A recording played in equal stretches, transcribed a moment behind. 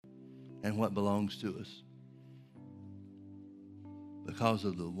and what belongs to us because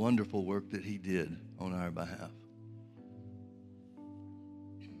of the wonderful work that he did on our behalf.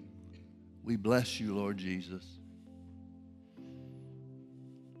 We bless you, Lord Jesus.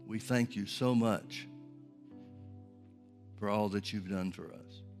 We thank you so much for all that you've done for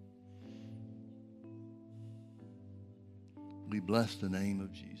us. We bless the name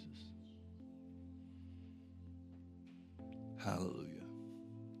of Jesus. Hallelujah.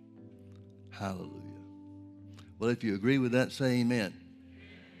 Hallelujah. Well, if you agree with that, say amen.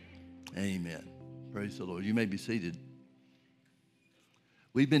 Amen. Praise the Lord. You may be seated.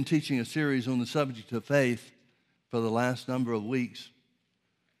 We've been teaching a series on the subject of faith for the last number of weeks,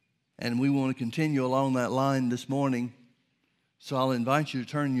 and we want to continue along that line this morning. So I'll invite you to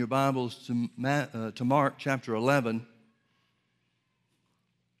turn your Bibles to Mark chapter 11.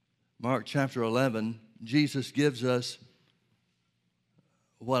 Mark chapter 11, Jesus gives us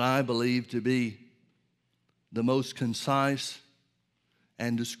what I believe to be the most concise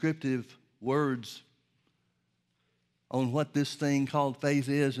and descriptive words on what this thing called faith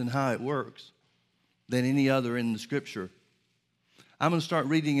is and how it works than any other in the Scripture. I'm going to start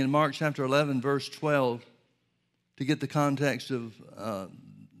reading in Mark chapter 11, verse 12, to get the context of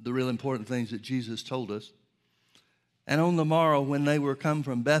the real important things that Jesus told us. And on the morrow, when they were come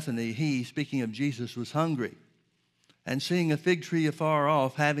from Bethany, he, speaking of Jesus, was hungry. And seeing a fig tree afar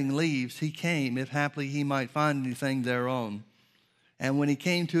off, having leaves, he came, if haply he might find anything thereon. And when he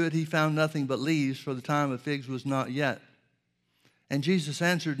came to it, he found nothing but leaves, for the time of figs was not yet. And Jesus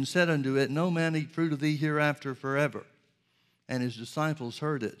answered and said unto it, No man eat fruit of thee hereafter forever. And his disciples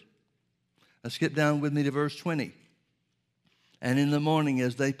heard it. Now skip down with me to verse 20. And in the morning,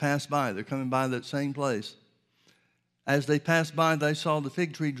 as they passed by, they're coming by that same place. As they passed by, they saw the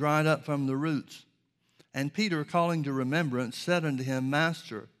fig tree dried up from the roots. And Peter, calling to remembrance, said unto him,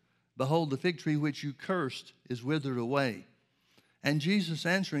 Master, behold, the fig tree which you cursed is withered away. And Jesus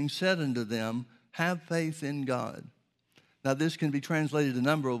answering said unto them, Have faith in God. Now this can be translated a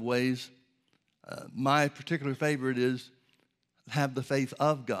number of ways. My particular favorite is, have the faith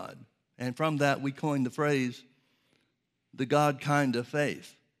of God. And from that we coined the phrase, the God kind of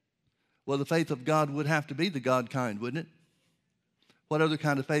faith. Well, the faith of God would have to be the God kind, wouldn't it? What other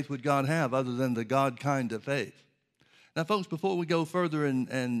kind of faith would God have other than the God kind of faith? Now, folks, before we go further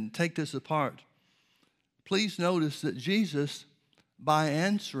and take this apart, please notice that Jesus, by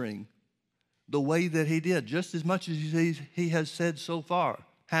answering the way that he did, just as much as he has said so far,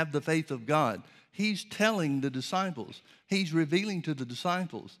 have the faith of God, he's telling the disciples, he's revealing to the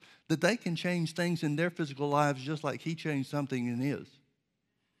disciples that they can change things in their physical lives just like he changed something in his.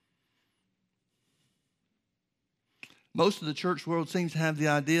 Most of the church world seems to have the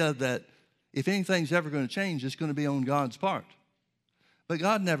idea that if anything's ever going to change, it's going to be on God's part. But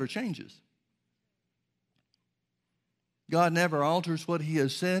God never changes. God never alters what he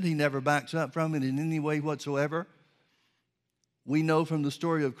has said. He never backs up from it in any way whatsoever. We know from the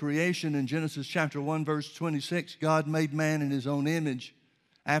story of creation in Genesis chapter 1, verse 26, God made man in his own image,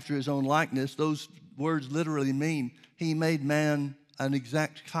 after his own likeness. Those words literally mean he made man an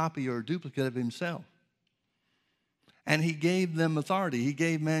exact copy or duplicate of himself. And he gave them authority. He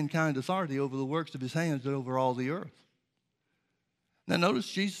gave mankind authority over the works of his hands and over all the earth. Now notice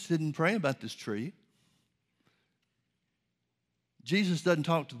Jesus didn't pray about this tree. Jesus doesn't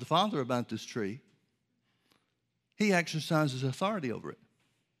talk to the Father about this tree. He exercises authority over it.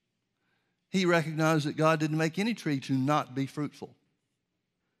 He recognized that God didn't make any tree to not be fruitful.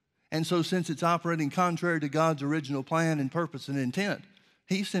 And so since it's operating contrary to God's original plan and purpose and intent,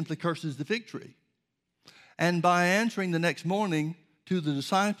 he simply curses the fig tree. And by answering the next morning to the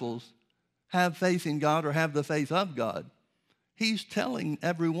disciples, have faith in God or have the faith of God, he's telling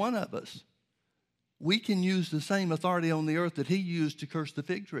every one of us, we can use the same authority on the earth that he used to curse the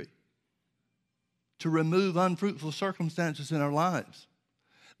fig tree, to remove unfruitful circumstances in our lives.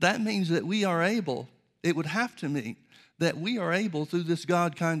 That means that we are able, it would have to mean that we are able through this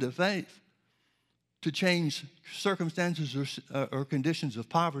God kind of faith to change circumstances or conditions of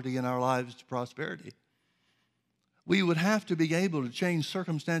poverty in our lives to prosperity. We would have to be able to change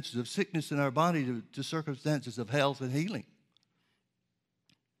circumstances of sickness in our body to circumstances of health and healing.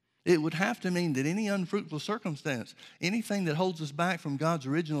 It would have to mean that any unfruitful circumstance, anything that holds us back from God's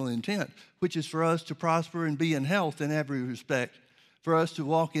original intent, which is for us to prosper and be in health in every respect, for us to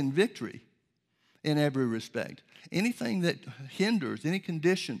walk in victory in every respect, anything that hinders, any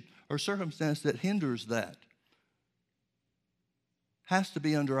condition or circumstance that hinders that, has to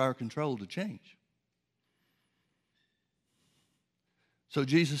be under our control to change. So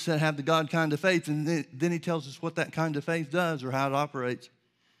Jesus said, have the God kind of faith, and then he tells us what that kind of faith does or how it operates.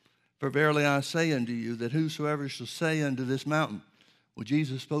 For verily I say unto you, that whosoever shall say unto this mountain, well,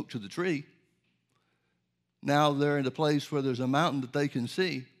 Jesus spoke to the tree. Now they're in a place where there's a mountain that they can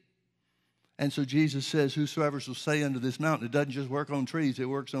see. And so Jesus says, whosoever shall say unto this mountain, it doesn't just work on trees, it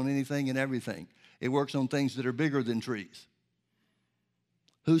works on anything and everything. It works on things that are bigger than trees.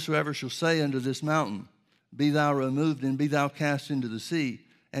 Whosoever shall say unto this mountain, be thou removed and be thou cast into the sea,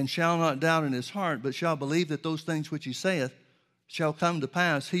 and shall not doubt in his heart, but shall believe that those things which he saith shall come to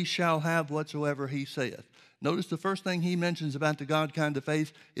pass, he shall have whatsoever he saith. Notice the first thing he mentions about the God kind of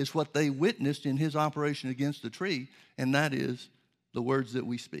faith is what they witnessed in his operation against the tree, and that is the words that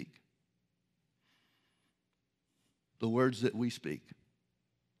we speak. The words that we speak.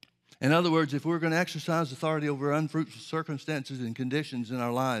 In other words, if we're going to exercise authority over unfruitful circumstances and conditions in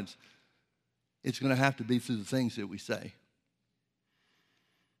our lives, it's going to have to be through the things that we say.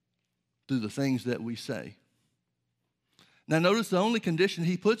 Through the things that we say. Now notice the only condition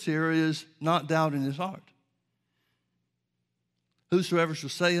he puts here is not doubt in his heart. Whosoever shall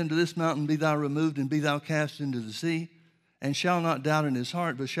say unto this mountain, be thou removed and be thou cast into the sea, and shall not doubt in his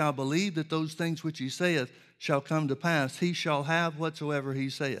heart, but shall believe that those things which he saith shall come to pass, he shall have whatsoever he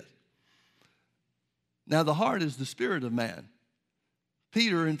saith. Now the heart is the spirit of man.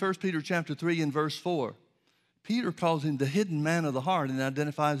 Peter, in 1 Peter chapter 3 and verse 4, Peter calls him the hidden man of the heart and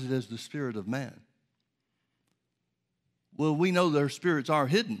identifies it as the spirit of man. Well, we know their spirits are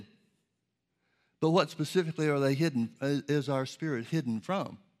hidden. But what specifically are they hidden? Is our spirit hidden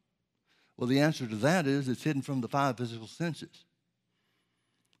from? Well, the answer to that is it's hidden from the five physical senses.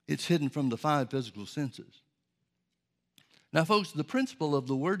 It's hidden from the five physical senses. Now, folks, the principle of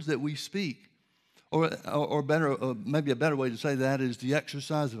the words that we speak, or better, maybe a better way to say that is the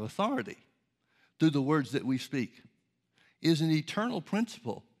exercise of authority through the words that we speak, is an eternal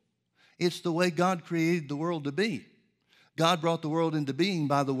principle. It's the way God created the world to be. God brought the world into being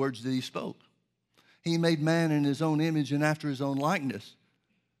by the words that he spoke. He made man in his own image and after his own likeness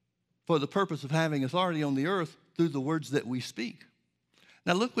for the purpose of having authority on the earth through the words that we speak.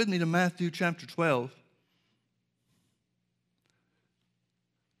 Now look with me to Matthew chapter 12.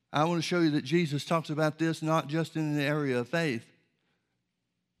 I want to show you that Jesus talks about this not just in the area of faith,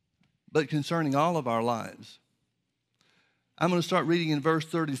 but concerning all of our lives. I'm going to start reading in verse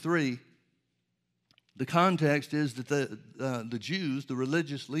 33. The context is that the Jews, the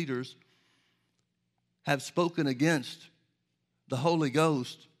religious leaders, have spoken against the Holy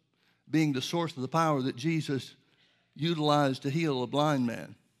Ghost being the source of the power that Jesus utilized to heal a blind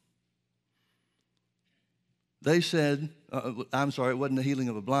man. They said, it wasn't the healing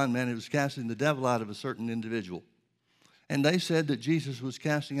of a blind man, it was casting the devil out of a certain individual. And they said that Jesus was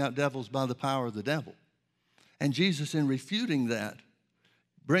casting out devils by the power of the devil. And Jesus, in refuting that,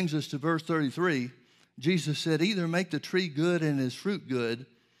 brings us to verse 33. Jesus said, either make the tree good and his fruit good,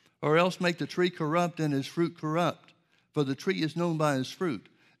 or else make the tree corrupt and his fruit corrupt. For the tree is known by his fruit.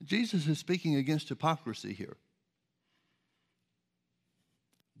 Jesus is speaking against hypocrisy here.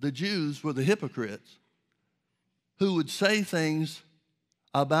 The Jews were the hypocrites who would say things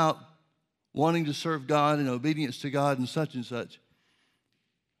about wanting to serve God and obedience to God and such,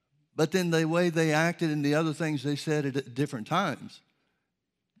 but then the way they acted and the other things they said at different times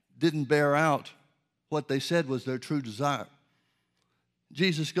didn't bear out what they said was their true desire.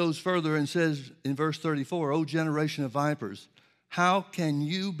 Jesus goes further and says in verse 34, O generation of vipers, how can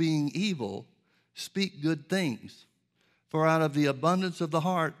you, being evil, speak good things? For out of the abundance of the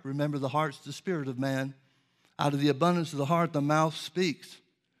heart, remember the heart's the spirit of man, out of the abundance of the heart the mouth speaks.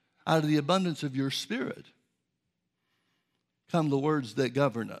 Out of the abundance of your spirit come the words that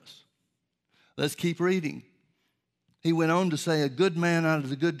govern us. Let's keep reading. He went on to say, a good man out of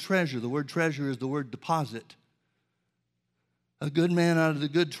the good treasure. The word treasure is the word deposit. A good man out of the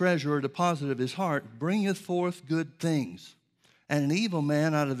good treasure or deposit of his heart bringeth forth good things. And an evil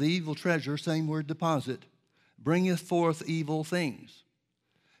man out of the evil treasure, same word deposit, bringeth forth evil things.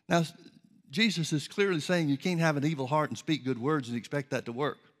 Now, Jesus is clearly saying you can't have an evil heart and speak good words and expect that to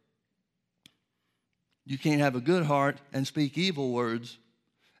work. You can't have a good heart and speak evil words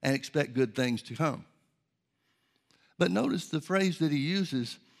and expect good things to come. But notice the phrase that he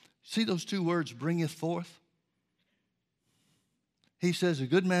uses. See those two words, bringeth forth? He says a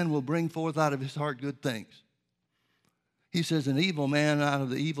good man will bring forth out of his heart good things. He says an evil man out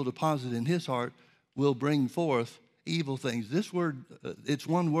of the evil deposit in his heart will bring forth evil things. This word, it's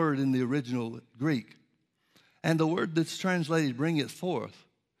one word in the original Greek. And the word that's translated bringeth forth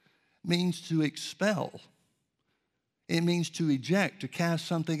means to expel. It means to eject, to cast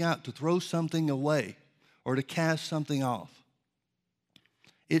something out, to throw something away, or to cast something off.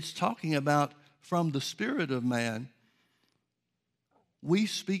 It's talking about from the spirit of man, we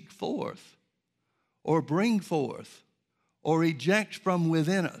speak forth or bring forth or eject from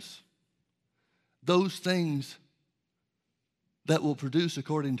within us those things that will produce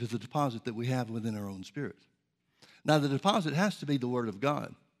according to the deposit that we have within our own spirit. Now, the deposit has to be the Word of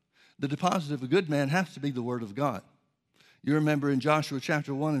God. The deposit of a good man has to be the Word of God. You remember in Joshua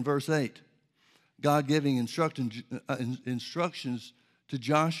chapter 1 and verse 8, God giving instructions to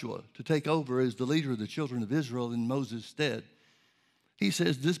Joshua to take over as the leader of the children of Israel in Moses' stead. He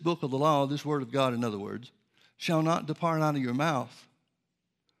says, this book of the law, this Word of God, in other words, shall not depart out of your mouth,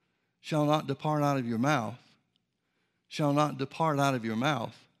 shall not depart out of your mouth, shall not depart out of your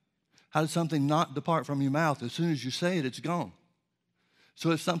mouth. How does something not depart from your mouth? As soon as you say it, it's gone.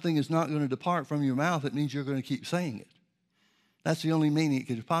 So if something is not going to depart from your mouth, it means you're going to keep saying it. That's the only meaning it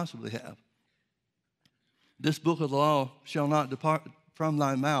could possibly have. This book of the law shall not depart from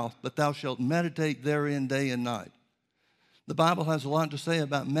thy mouth, but thou shalt meditate therein day and night. The Bible has a lot to say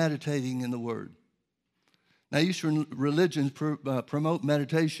about meditating in the Word. Now, Eastern religions promote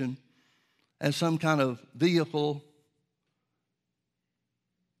meditation as some kind of vehicle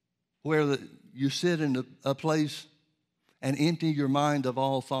where you sit in a place and empty your mind of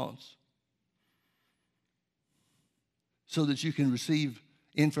all thoughts so that you can receive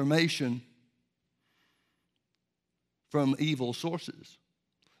information from evil sources.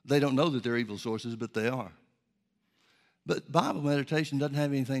 They don't know that they're evil sources, but they are. But Bible meditation doesn't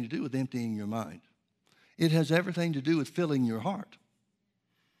have anything to do with emptying your mind. It has everything to do with filling your heart.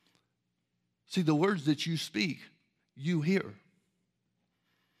 See, the words that you speak, you hear.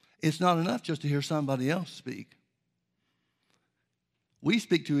 It's not enough just to hear somebody else speak. We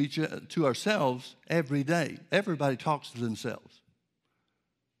speak to ourselves every day. Everybody talks to themselves.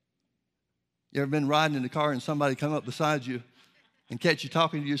 You ever been riding in the car and somebody come up beside you and catch you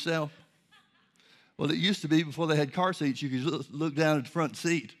talking to yourself? Well, it used to be before they had car seats, you could look down at the front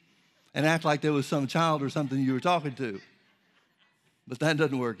seat and act like there was some child or something you were talking to. But that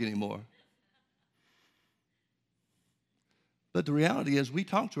doesn't work anymore. But the reality is we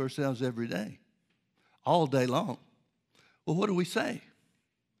talk to ourselves every day, all day long. Well, what do we say?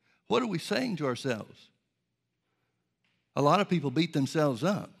 What are we saying to ourselves? A lot of people beat themselves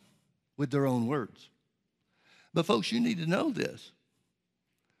up with their own words. But folks, you need to know this.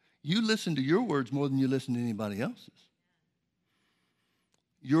 You listen to your words more than you listen to anybody else's.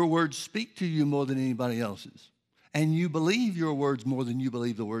 Your words speak to you more than anybody else's. And you believe your words more than you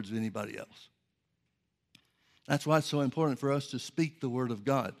believe the words of anybody else. That's why it's so important for us to speak the Word of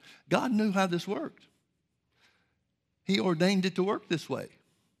God. God knew how this worked. He ordained it to work this way.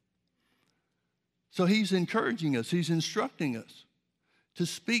 So He's encouraging us, He's instructing us to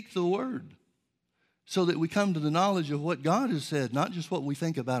speak the Word so that we come to the knowledge of what God has said, not just what we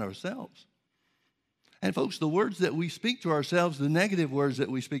think about ourselves. And folks, the words that we speak to ourselves, the negative words that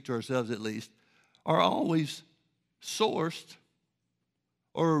we speak to ourselves at least, are always sourced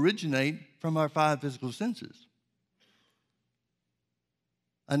or originate from our five physical senses.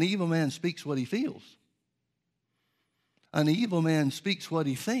 An evil man speaks what he feels. An evil man speaks what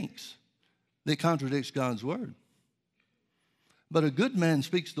he thinks that contradicts God's word. But a good man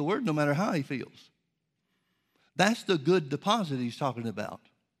speaks the word no matter how he feels. That's the good deposit he's talking about.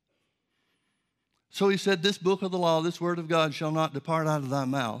 So he said, this book of the law, this word of God shall not depart out of thy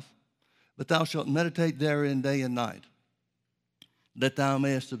mouth, but thou shalt meditate therein day and night, that thou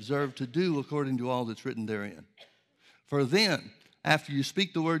mayest observe to do according to all that's written therein. For then, after you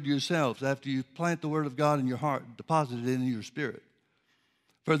speak the word yourselves, after you plant the word of God in your heart, deposit it in your spirit,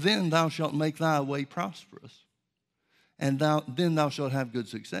 for then thou shalt make thy way prosperous, and then thou shalt have good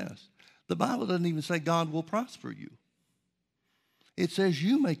success. The Bible doesn't even say God will prosper you. It says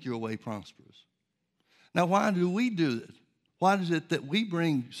you make your way prosperous. Now, why do we do it? Why is it that we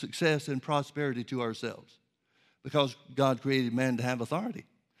bring success and prosperity to ourselves? Because God created man to have authority.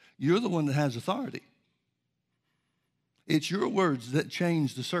 You're the one that has authority. It's your words that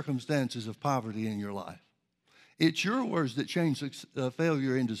change the circumstances of poverty in your life. It's your words that change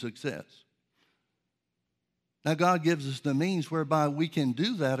failure into success. Now, God gives us the means whereby we can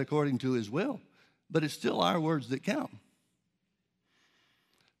do that according to His will, but it's still our words that count.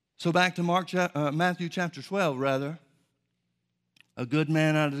 So back to Matthew chapter 12, rather. A good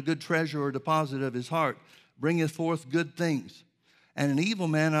man out of the good treasure or deposit of his heart bringeth forth good things, and an evil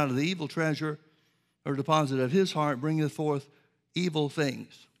man out of the evil treasure or deposit of his heart bringeth forth evil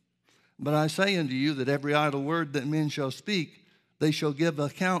things. But I say unto you that every idle word that men shall speak, they shall give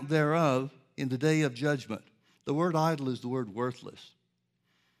account thereof in the day of judgment. The word idle is the word worthless.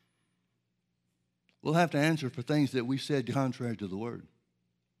 We'll have to answer for things that we said contrary to the word.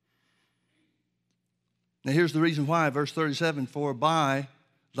 Now here's the reason why. Verse 37, for by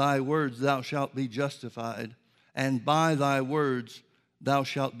thy words thou shalt be justified, and by thy words thou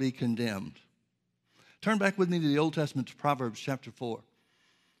shalt be condemned. Turn back with me to the Old Testament, to Proverbs chapter 4.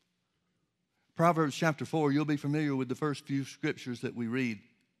 Proverbs chapter 4, you'll be familiar with the first few scriptures that we read.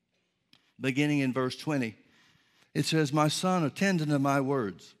 Beginning in verse 20, it says, my son, attend unto my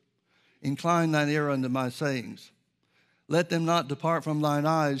words. Incline thine ear unto my sayings. Let them not depart from thine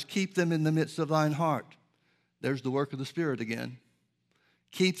eyes. Keep them in the midst of thine heart. There's the work of the Spirit again.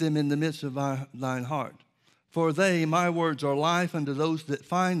 Keep them in the midst of thine heart. For they, my words, are life unto those that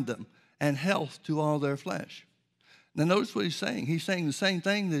find them, and health to all their flesh. Now notice what he's saying. He's saying the same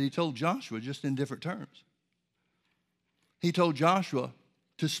thing that he told Joshua, just in different terms. He told Joshua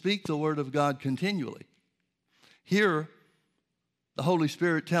to speak the word of God continually. Here, the Holy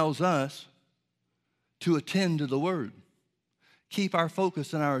Spirit tells us to attend to the word. Keep our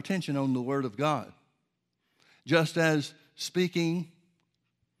focus and our attention on the word of God. Just as speaking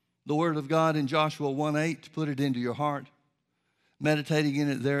the word of God in Joshua 1:8, to put it into your heart, meditating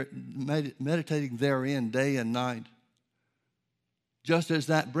therein day and night. Just as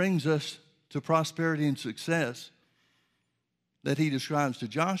that brings us to prosperity and success that he describes to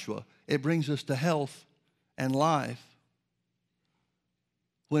Joshua, it brings us to health and life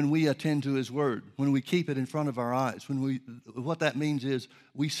when we attend to his word, when we keep it in front of our eyes. What that means is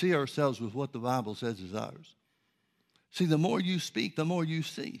we see ourselves with what the Bible says is ours. See, the more you speak, the more you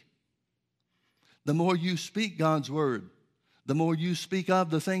see. The more you speak God's word, the more you speak of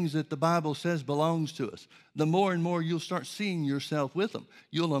the things that the Bible says belongs to us, the more and more you'll start seeing yourself with them.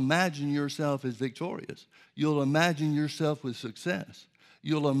 You'll imagine yourself as victorious. You'll imagine yourself with success.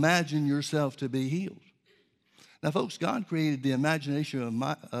 You'll imagine yourself to be healed. Now, folks, God created the imagination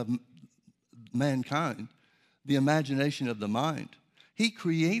of mankind, the imagination of the mind. He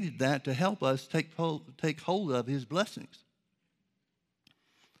created that to help us take hold of his blessings.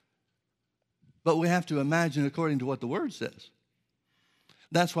 But we have to imagine according to what the word says.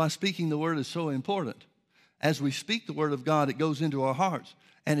 That's why speaking the word is so important. As we speak the word of God, it goes into our hearts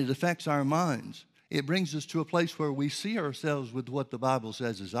and it affects our minds. It brings us to a place where we see ourselves with what the Bible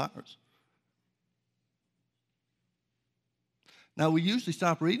says is ours. Now, we usually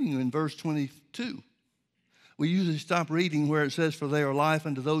stop reading in verse 22. We usually stop reading where it says, for they are life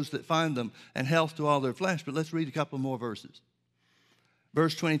unto those that find them, and health to all their flesh. But let's read a couple more verses.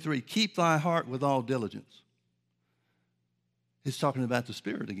 Verse 23, keep thy heart with all diligence. It's talking about the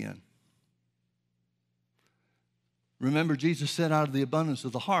Spirit again. Remember, Jesus said, out of the abundance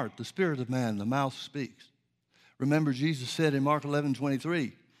of the heart, the spirit of man, the mouth speaks. Remember, Jesus said in Mark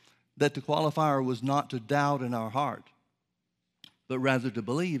 11:23 that the qualifier was not to doubt in our heart, but rather to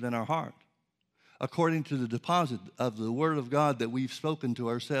believe in our heart, according to the deposit of the word of God that we've spoken to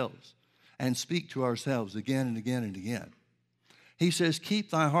ourselves and speak to ourselves again and again and again. He says,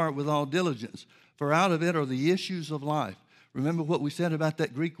 keep thy heart with all diligence, for out of it are the issues of life. Remember what we said about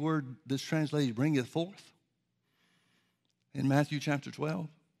that Greek word that's translated bringeth forth in Matthew chapter 12?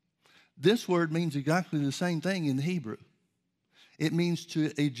 This word means exactly the same thing in the Hebrew. It means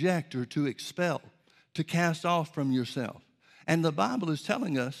to eject or to expel, to cast off from yourself. And the Bible is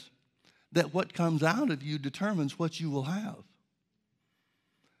telling us that what comes out of you determines what you will have.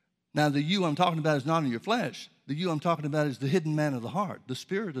 Now, the you I'm talking about is not in your flesh. The you I'm talking about is the hidden man of the heart, the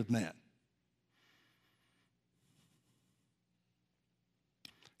spirit of man.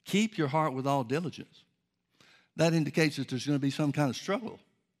 Keep your heart with all diligence. That indicates that there's going to be some kind of struggle.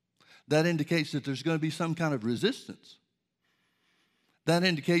 That indicates that there's going to be some kind of resistance. That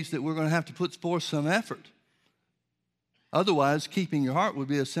indicates that we're going to have to put forth some effort. Otherwise, keeping your heart would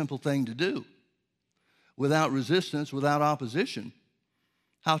be a simple thing to do. Without resistance, without opposition,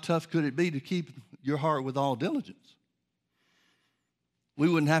 how tough could it be to keep your heart with all diligence? We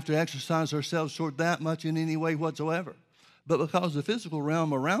wouldn't have to exercise ourselves toward that much in any way whatsoever. But because the physical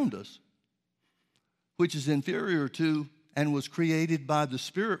realm around us, which is inferior to and was created by the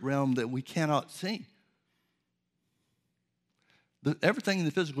spirit realm that we cannot see, everything in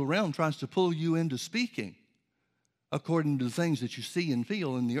the physical realm tries to pull you into speaking according to the things that you see and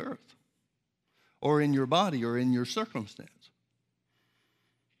feel in the earth or in your body or in your circumstance.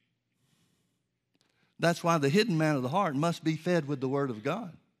 That's why the hidden man of the heart must be fed with the word of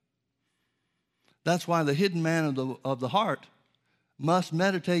God. That's why the hidden man of the heart must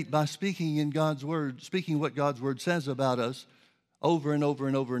meditate by speaking in God's word, speaking what God's word says about us over and over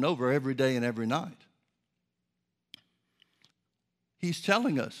and over and over every day and every night. He's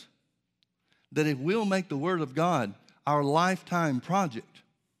telling us that if we'll make the word of God our lifetime project,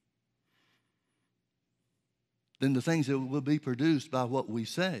 then the things that will be produced by what we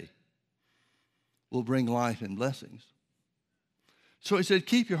say will bring life and blessings. So he said,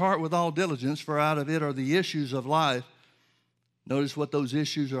 keep your heart with all diligence, for out of it are the issues of life. Notice what those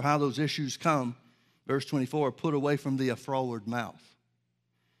issues or how those issues come. Verse 24, put away from thee a froward mouth,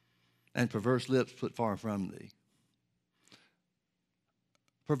 and perverse lips put far from thee.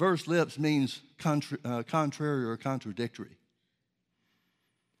 Perverse lips means contrary or contradictory.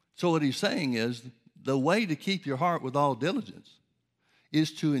 So what he's saying is the way to keep your heart with all diligence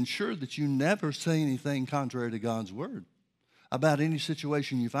is to ensure that you never say anything contrary to God's word about any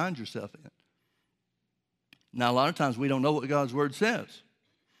situation you find yourself in. Now, a lot of times we don't know what God's word says.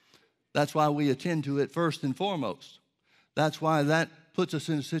 That's why we attend to it first and foremost. That's why that puts us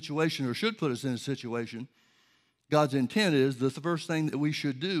in a situation, or should put us in a situation. God's intent is the first thing that we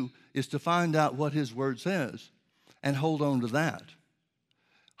should do is to find out what his word says and hold on to that.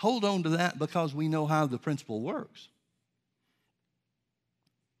 Hold on to that because we know how the principle works.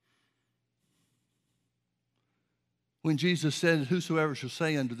 When Jesus said, whosoever shall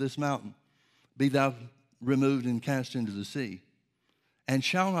say unto this mountain, be thou removed and cast into the sea, and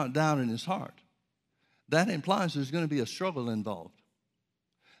shall not doubt in his heart, that implies there's going to be a struggle involved.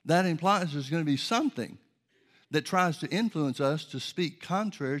 That implies there's going to be something that tries to influence us to speak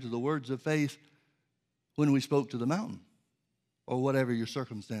contrary to the words of faith when we spoke to the mountain, or whatever your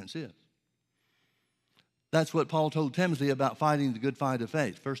circumstance is. That's what Paul told Timothy about fighting the good fight of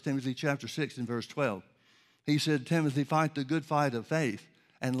faith. 1 Timothy chapter 6 and verse 12. He said, Timothy, fight the good fight of faith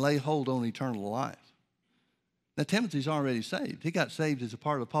and lay hold on eternal life. Now, Timothy's already saved. He got saved as a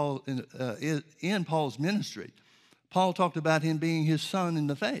part of Paul in Paul's ministry. Paul talked about him being his son in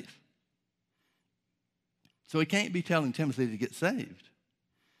the faith. So he can't be telling Timothy to get saved.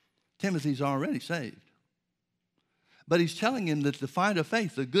 Timothy's already saved. But he's telling him that the fight of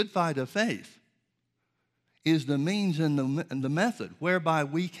faith, the good fight of faith, is the means and the method whereby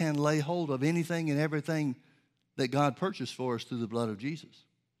we can lay hold of anything and everything that God purchased for us through the blood of Jesus.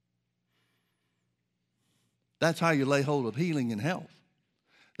 That's how you lay hold of healing and health.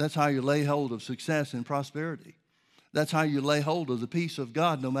 That's how you lay hold of success and prosperity. That's how you lay hold of the peace of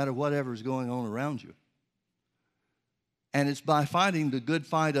God no matter whatever is going on around you. And it's by fighting the good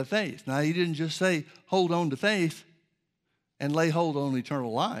fight of faith. Now, he didn't just say, hold on to faith and lay hold on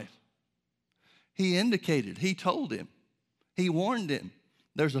eternal life. He indicated, he told him, he warned him,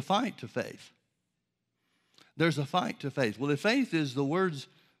 there's a fight to faith. There's a fight to faith. Well, if faith is the word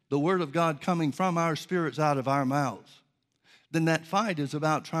of God coming from our spirits out of our mouths, then that fight is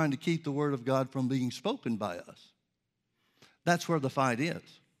about trying to keep the word of God from being spoken by us. That's where the fight is.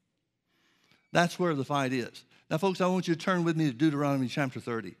 That's where the fight is. Now, folks, I want you to turn with me to Deuteronomy chapter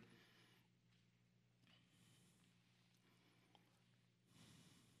 30.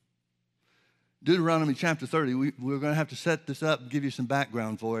 Deuteronomy chapter 30, we're going to have to set this up and give you some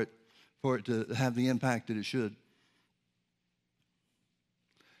background for it to have the impact that it should.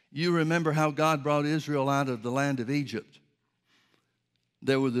 You remember how God brought Israel out of the land of Egypt.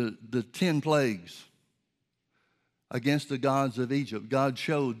 There were the 10 plagues against the gods of Egypt. God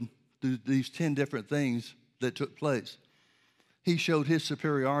showed through these 10 different things that took place. He showed his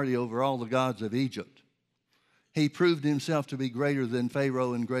superiority over all the gods of Egypt. He proved himself to be greater than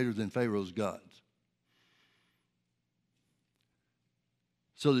Pharaoh and greater than Pharaoh's gods.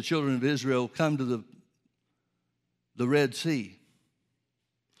 So the children of Israel come to the Red Sea.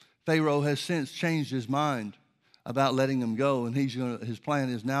 Pharaoh has since changed his mind about letting them go, and his plan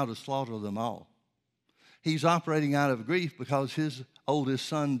is now to slaughter them all. He's operating out of grief because his oldest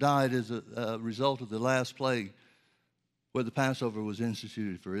son died as a result of the last plague where the Passover was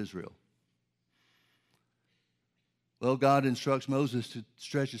instituted for Israel. Well, God instructs Moses to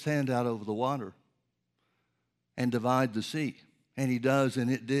stretch his hand out over the water and divide the sea. And he does,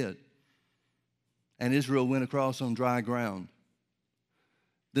 and it did. And Israel went across on dry ground.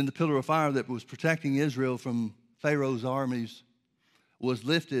 Then the pillar of fire that was protecting Israel from Pharaoh's armies was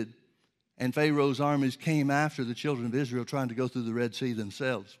lifted, and Pharaoh's armies came after the children of Israel trying to go through the Red Sea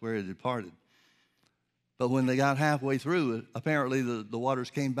themselves, where it had parted. But when they got halfway through it, apparently the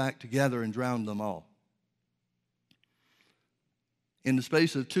waters came back together and drowned them all. In the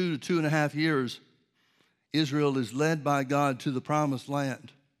space of 2 to 2.5 years, Israel is led by God to the promised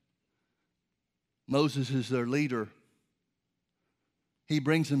land. Moses is their leader. He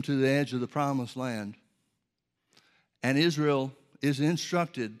brings them to the edge of the promised land. And Israel is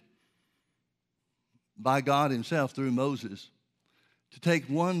instructed by God himself through Moses to take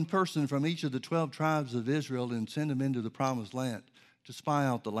one person from each of the 12 tribes of Israel and send them into the promised land to spy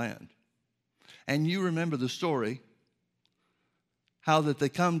out the land. And you remember the story, how that they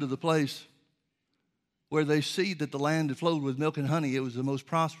come to the place where they see that the land had flowed with milk and honey. It was the most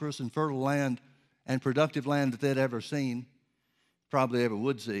prosperous and fertile land and productive land that they'd ever seen, probably ever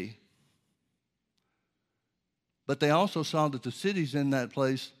would see. But they also saw that the cities in that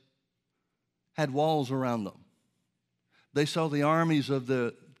place had walls around them. They saw the armies of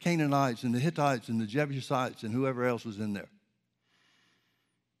the Canaanites and the Hittites and the Jebusites and whoever else was in there.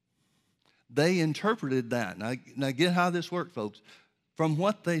 They interpreted that. Now get how this worked, folks. From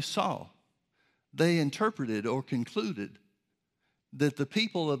what they saw, they interpreted or concluded that the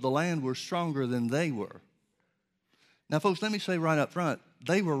people of the land were stronger than they were. Now, folks, let me say right up front,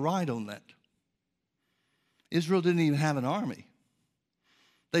 they were right on that. Israel didn't even have an army.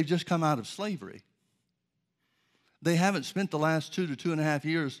 They've just come out of slavery. They haven't spent the last 2 to 2.5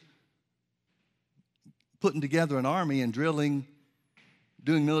 years putting together an army and drilling,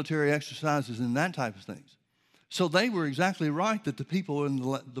 doing military exercises and that type of things. So they were exactly right that the people in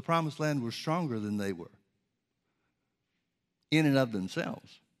the promised land were stronger than they were in and of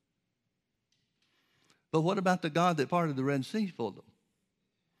themselves. But what about the God that parted the Red Sea for them?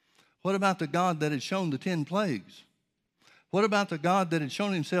 What about the God that had shown the 10 plagues? What about the God that had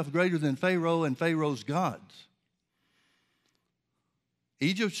shown himself greater than Pharaoh and Pharaoh's gods?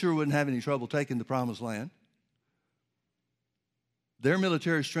 Egypt sure wouldn't have any trouble taking the promised land. Their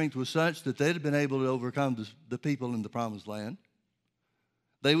military strength was such that they'd have been able to overcome the people in the promised land.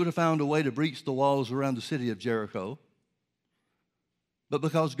 They would have found a way to breach the walls around the city of Jericho. But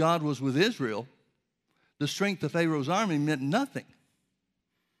because God was with Israel, the strength of Pharaoh's army meant nothing.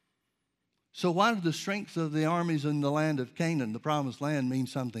 So why did the strength of the armies in the land of Canaan, the promised land, mean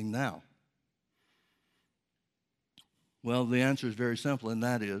something now? Well, the answer is very simple, and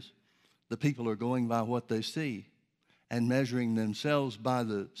that is the people are going by what they see and measuring themselves by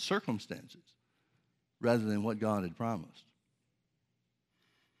the circumstances rather than what God had promised.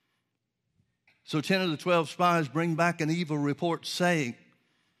 So 10 of the 12 spies bring back an evil report saying,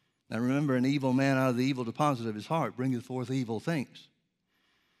 now remember, an evil man out of the evil deposit of his heart bringeth forth evil things.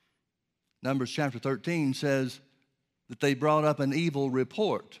 Numbers chapter 13 says that they brought up an evil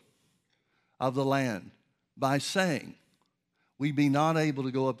report of the land by saying, we be not able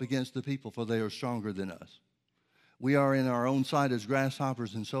to go up against the people, for they are stronger than us. We are in our own sight as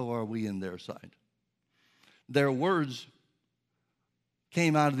grasshoppers, and so are we in their sight. Their words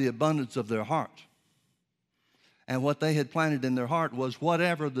came out of the abundance of their heart. And what they had planted in their heart was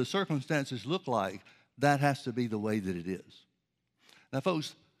whatever the circumstances look like, that has to be the way that it is. Now,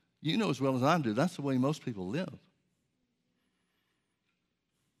 folks, you know as well as I do, that's the way most people live.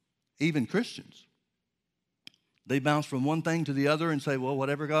 Even Christians. They bounce from one thing to the other and say, well,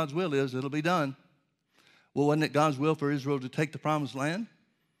 whatever God's will is, it'll be done. Well, wasn't it God's will for Israel to take the promised land?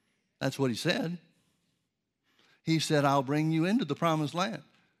 That's what he said. He said, I'll bring you into the promised land.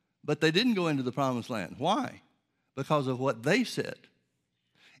 But they didn't go into the promised land. Why? Because of what they said.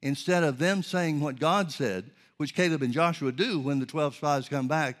 Instead of them saying what God said, which Caleb and Joshua do when the 12 spies come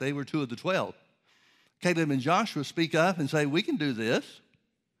back, they were 2 of the 12. Caleb and Joshua speak up and say, we can do this.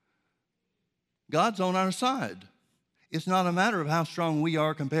 God's on our side. It's not a matter of how strong we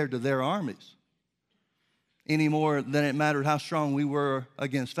are compared to their armies, any more than it mattered how strong we were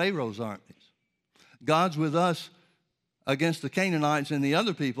against Pharaoh's armies. God's with us against the Canaanites and the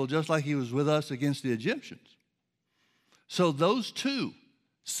other people, just like he was with us against the Egyptians. So those two,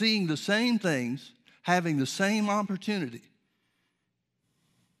 seeing the same things, having the same opportunity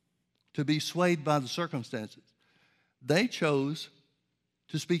to be swayed by the circumstances, they chose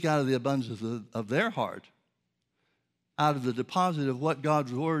to speak out of the abundance of their heart, out of the deposit of what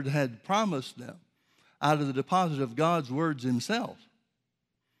God's word had promised them, out of the deposit of God's words himself.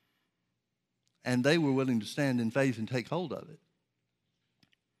 And they were willing to stand in faith and take hold of it.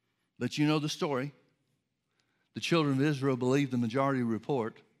 But you know the story. The children of Israel believed the majority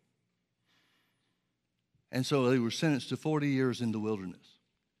report. And so they were sentenced to 40 years in the wilderness.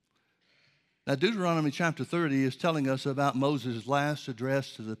 Now, Deuteronomy chapter 30 is telling us about Moses' last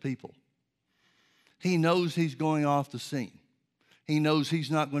address to the people. He knows he's going off the scene. He knows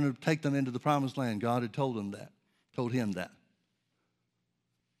he's not going to take them into the promised land. God had told him that.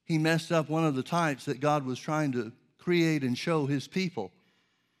 He messed up one of the types that God was trying to create and show his people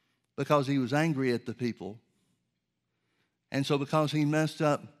because he was angry at the people. And so because he messed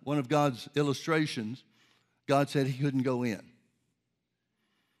up one of God's illustrations, God said he couldn't go in.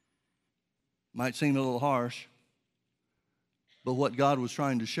 Might seem a little harsh, but what God was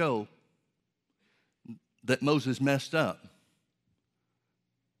trying to show that Moses messed up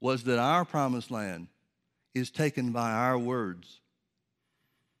was that our promised land is taken by our words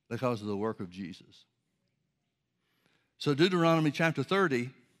because of the work of Jesus. So Deuteronomy chapter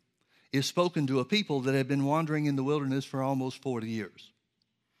 30 is spoken to a people that had been wandering in the wilderness for almost 40 years.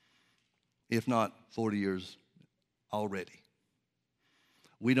 if not 40 years already.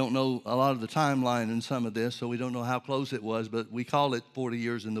 We don't know a lot of the timeline in some of this, so we don't know how close it was, but we call it 40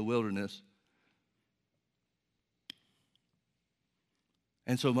 years in the wilderness.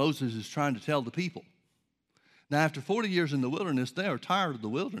 And so Moses is trying to tell the people. Now, after 40 years in the wilderness, they are tired of the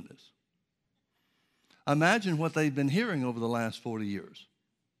wilderness. Imagine what they've been hearing over the last 40 years.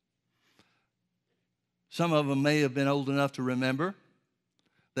 Some of them may have been old enough to remember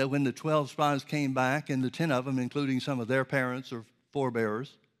that when the 12 spies came back, and the 10 of them, including some of their parents or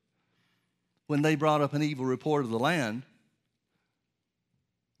forebears, when they brought up an evil report of the land,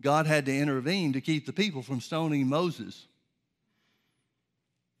 God had to intervene to keep the people from stoning Moses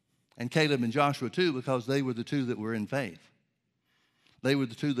and Caleb and Joshua too, because they were the two that were in faith. They were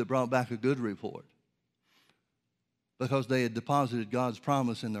the two that brought back a good report because they had deposited God's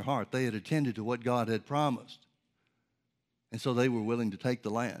promise in their heart. They had attended to what God had promised, and so they were willing to take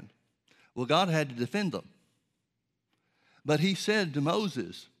the land. Well, God had to defend them. But he said to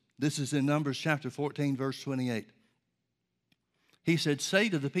Moses, this is in Numbers chapter 14, verse 28. He said, say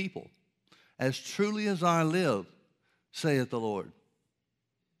to the people, as truly as I live, saith the Lord,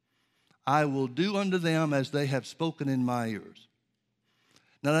 I will do unto them as they have spoken in my ears.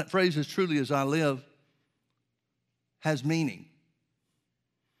 Now that phrase, as truly as I live, has meaning.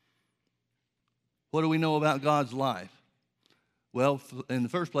 What do we know about God's life? Well, in the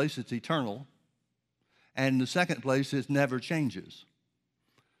first place, it's eternal. And in the second place, it never changes.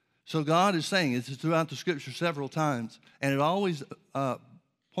 So God is saying, it's throughout the scripture several times, and it always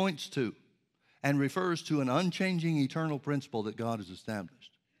points to and refers to an unchanging eternal principle that God has established.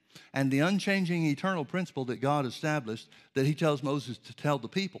 And the unchanging eternal principle that God established, that he tells Moses to tell the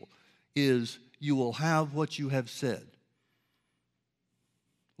people, is you will have what you have said.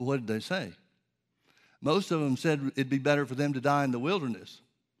 Well, what did they say? Most of them said it'd be better for them to die in the wilderness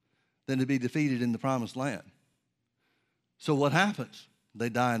than to be defeated in the promised land. So what happens? They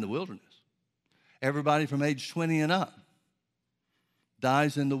die in the wilderness. Everybody from age 20 and up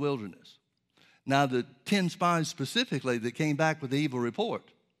dies in the wilderness. Now, the 10 spies specifically that came back with the evil report,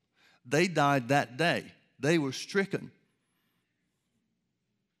 they died that day. They were stricken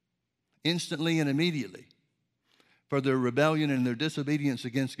instantly and immediately for their rebellion and their disobedience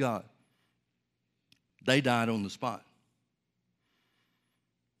against God. They died on the spot.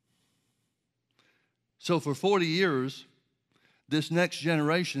 So for 40 years, this next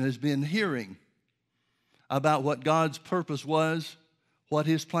generation has been hearing about what God's purpose was, what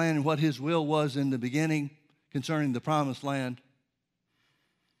his plan and what his will was in the beginning concerning the promised land.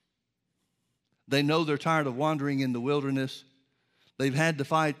 They know they're tired of wandering in the wilderness. They've had to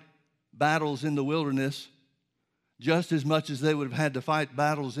fight battles in the wilderness just as much as they would have had to fight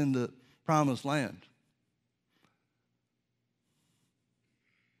battles in the promised land.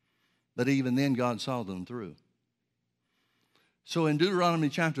 But even then, God saw them through. So in Deuteronomy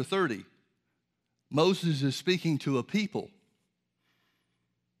chapter 30, Moses is speaking to a people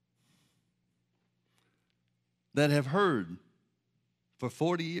that have heard for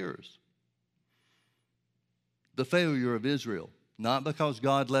 40 years the failure of Israel, not because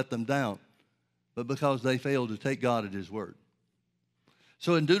God let them down, but because they failed to take God at his word.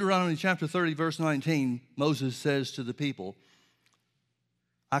 So in Deuteronomy chapter 30, verse 19, Moses says to the people,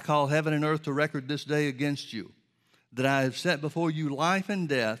 I call heaven and earth to record this day against you, that I have set before you life and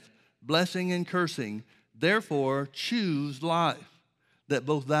death, blessing and cursing. Therefore, choose life, that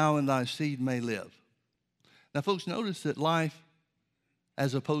both thou and thy seed may live. Now, folks, notice that life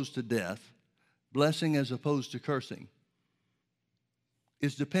as opposed to death, blessing as opposed to cursing,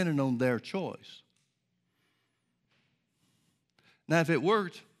 is dependent on their choice. Now, if it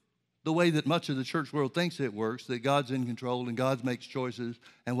worked the way that much of the church world thinks it works, that God's in control and God makes choices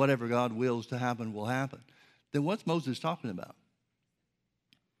and whatever God wills to happen will happen, then what's Moses talking about?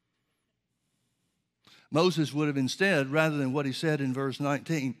 Moses would have instead, rather than what he said in verse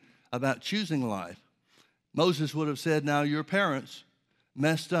 19 about choosing life, Moses would have said, now your parents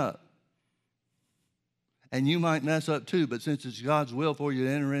messed up. And you might mess up too, but since it's God's will for you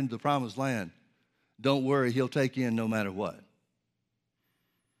to enter into the promised land, don't worry, he'll take you in no matter what.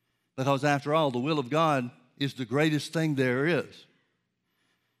 Because after all, the will of God is the greatest thing there is.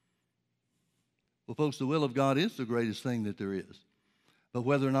 Well, folks, the will of God is the greatest thing that there is. But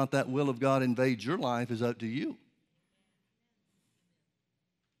whether or not that will of God invades your life is up to you.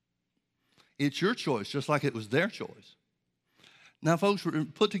 It's your choice, just like it was their choice. Now, folks,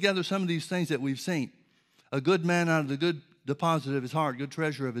 put together some of these things that we've seen. A good man out of the good deposit of his heart, good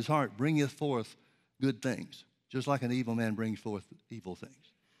treasure of his heart, bringeth forth good things, just like an evil man brings forth evil things.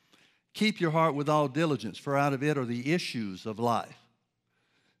 Keep your heart with all diligence, for out of it are the issues of life.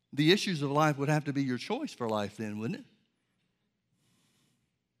 The issues of life would have to be your choice for life then, wouldn't it?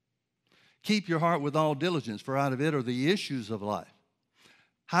 Keep your heart with all diligence, for out of it are the issues of life.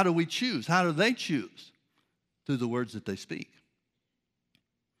 How do we choose? How do they choose? Through the words that they speak.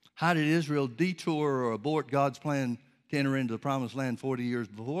 How did Israel detour or abort God's plan to enter into the promised land 40 years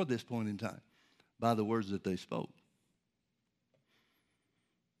before this point in time? By the words that they spoke.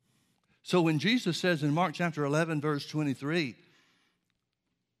 So when Jesus says in Mark chapter 11, verse 23,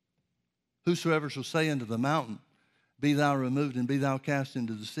 whosoever shall say unto the mountain, be thou removed and be thou cast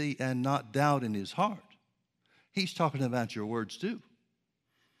into the sea, and not doubt in his heart, he's talking about your words too.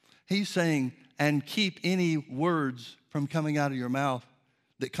 He's saying, and keep any words from coming out of your mouth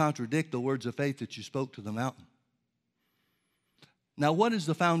that contradict the words of faith that you spoke to the mountain. Now, what is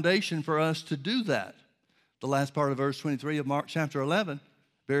the foundation for us to do that? The last part of verse 23 of Mark chapter 11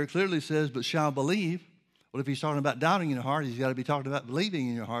 very clearly says, but shall believe. Well, if he's talking about doubting in your heart, he's got to be talking about believing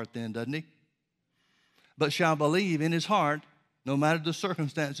in your heart then, doesn't he? But shall believe in his heart, no matter the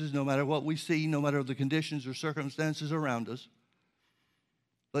circumstances, no matter what we see, no matter the conditions or circumstances around us,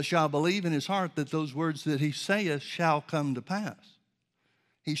 but shall believe in his heart that those words that he saith shall come to pass.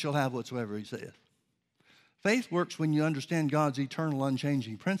 He shall have whatsoever he saith. Faith works when you understand God's eternal,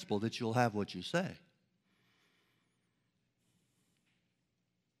 unchanging principle that you'll have what you say.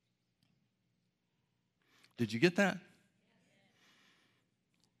 Did you get that?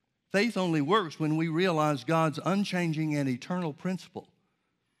 Faith only works when we realize God's unchanging and eternal principle,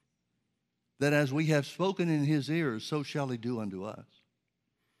 that as we have spoken in his ears, so shall he do unto us.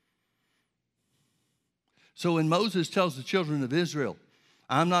 So when Moses tells the children of Israel,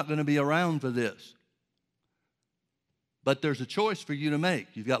 I'm not going to be around for this, but there's a choice for you to make.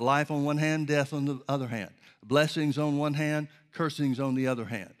 You've got life on one hand, death on the other hand. Blessings on one hand, cursings on the other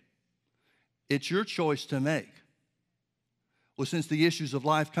hand. It's your choice to make. Well, since the issues of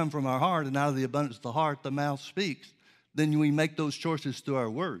life come from our heart, and out of the abundance of the heart, the mouth speaks, then we make those choices through our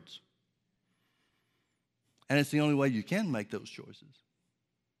words. And it's the only way you can make those choices.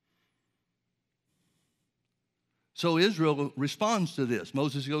 So Israel responds to this.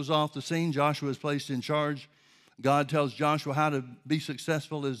 Moses goes off the scene. Joshua is placed in charge. God tells Joshua how to be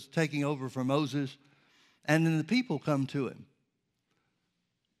successful as taking over for Moses. And then the people come to him.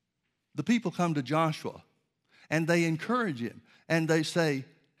 The people come to Joshua, and they encourage him. And they say,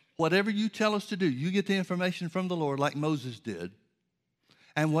 whatever you tell us to do, you get the information from the Lord like Moses did.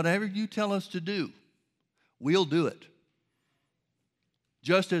 And whatever you tell us to do, we'll do it.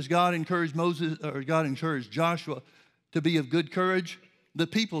 Just as God encouraged Joshua to be of good courage, the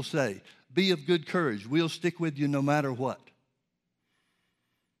people say, be of good courage. We'll stick with you no matter what.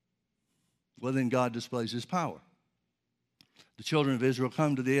 Well, then God displays his power. The children of Israel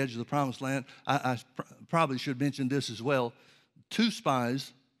come to the edge of the promised land. I probably should mention this as well. 2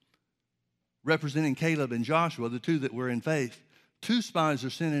 spies representing Caleb and Joshua, the 2 that were in faith, 2 spies are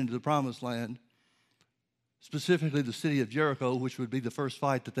sent into the promised land, specifically the city of Jericho, which would be the first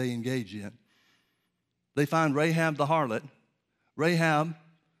fight that they engage in. They find Rahab the harlot. Rahab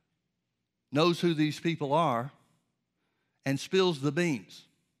knows who these people are and spills the beans.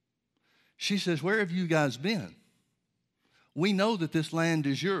 She says, where have you guys been? We know that this land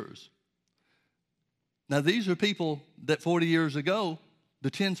is yours. Now, these are people that 40 years ago, the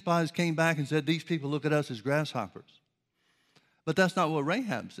 10 spies came back and said, these people look at us as grasshoppers. But that's not what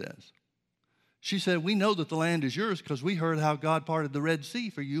Rahab says. She said, we know that the land is yours because we heard how God parted the Red Sea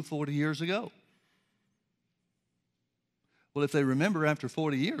for you 40 years ago. Well, if they remember after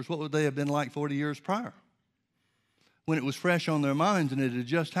 40 years, what would they have been like 40 years prior? When it was fresh on their minds and it had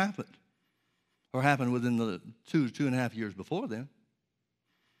just happened. Or happened within the 2.5 years before then.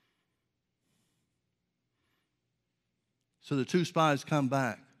 So the 2 spies come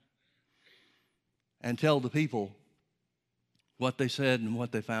back and tell the people what they said and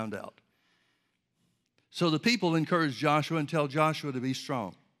what they found out. So the people encourage Joshua and tell Joshua to be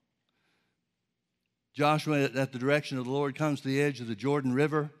strong. Joshua, at the direction of the Lord, comes to the edge of the Jordan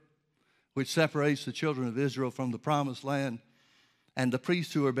River, which separates the children of Israel from the promised land. And the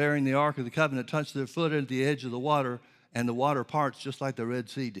priests who are bearing the Ark of the Covenant touch their foot at the edge of the water, and the water parts just like the Red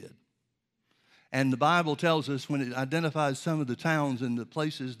Sea did. And the Bible tells us when it identifies some of the towns and the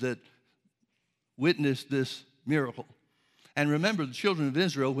places that witnessed this miracle. And remember, the children of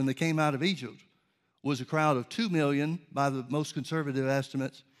Israel, when they came out of Egypt, was a crowd of 2 million by the most conservative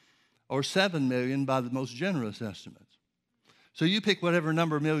estimates, or 7 million by the most generous estimates. So you pick whatever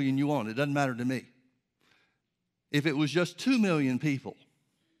number of million you want. It doesn't matter to me. If it was just 2 million people,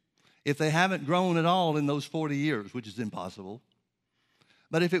 if they haven't grown at all in those 40 years, which is impossible,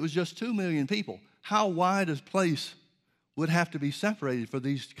 but if it was just 2 million people, how wide a place would have to be separated for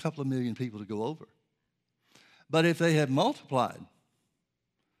these couple of million people to go over. But if they had multiplied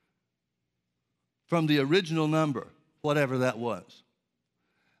from the original number, whatever that was,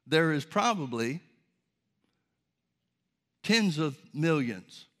 there is probably tens of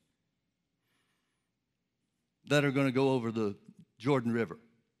millions that are going to go over the Jordan River.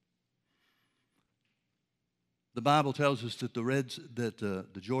 The Bible tells us that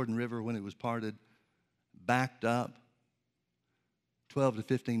the Jordan River, when it was parted, backed up 12 to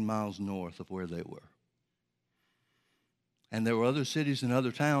 15 miles north of where they were. And there were other cities and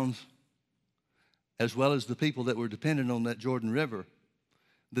other towns, as well as the people that were dependent on that Jordan River,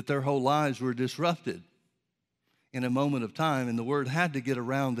 that their whole lives were disrupted in a moment of time. And the word had to get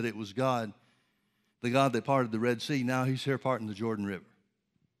around that it was God, the God that parted the Red Sea. Now he's here parting the Jordan River.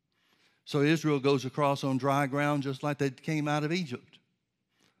 So Israel goes across on dry ground just like they came out of Egypt,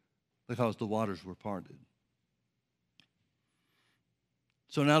 because the waters were parted.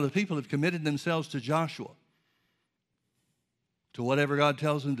 So now the people have committed themselves to Joshua. To whatever God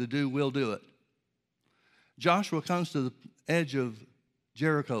tells them to do, we'll do it. Joshua comes to the edge of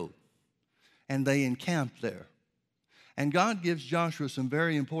Jericho, and they encamp there. And God gives Joshua some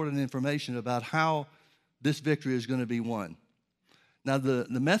very important information about how this victory is going to be won. Now, the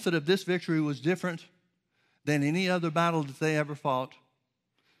method of this victory was different than any other battle that they ever fought,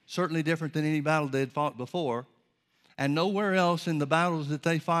 certainly different than any battle they had fought before, and nowhere else in the battles that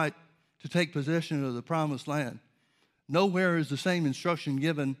they fight to take possession of the promised land, nowhere is the same instruction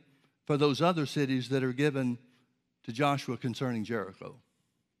given for those other cities that are given to Joshua concerning Jericho.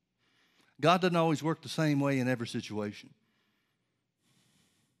 God doesn't always work the same way in every situation.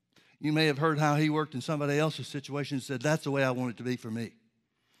 You may have heard how he worked in somebody else's situation and said, that's the way I want it to be for me.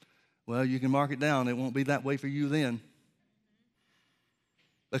 Well, you can mark it down. It won't be that way for you then.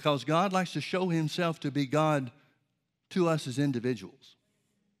 Because God likes to show himself to be God to us as individuals.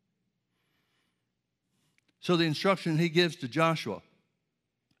 So the instruction he gives to Joshua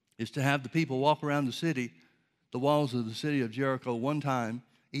is to have the people walk around the city, the walls of the city of Jericho, one time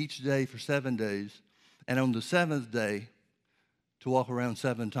each day for 7 days, and on the seventh day to walk around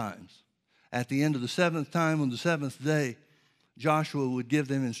 7 times. At the end of the 7th time, on the 7th day, Joshua would give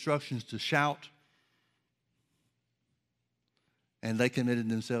them instructions to shout, and they committed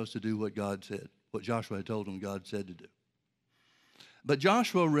themselves to do what God said, what Joshua had told them God said to do. But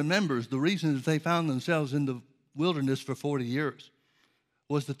Joshua remembers the reason that they found themselves in the wilderness for 40 years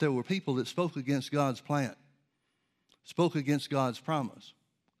was that there were people that spoke against God's plan, spoke against God's promise.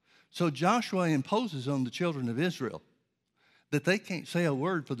 So Joshua imposes on the children of Israel that they can't say a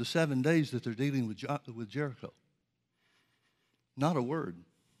word for the 7 days that they're dealing with Jericho. Not a word.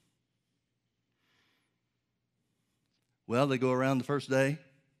 Well, they go around the first day.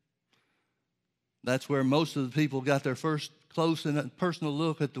 That's where most of the people got their first close and personal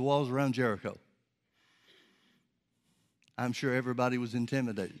look at the walls around Jericho. I'm sure everybody was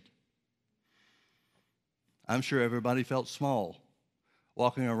intimidated. I'm sure everybody felt small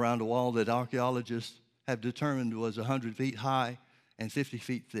walking around a wall that archaeologists have determined was 100 feet high and 50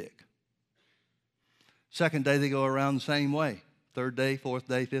 feet thick. Second day, they go around the same way. Third day, fourth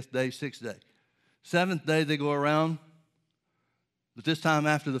day, fifth day, sixth day. Seventh day, they go around, but this time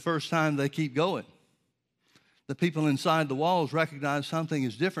after the first time, they keep going. The people inside the walls recognize something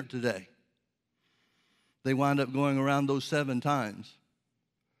is different today. They wind up going around those 7 times.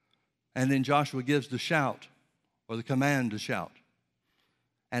 And then Joshua gives the shout, or the command to shout.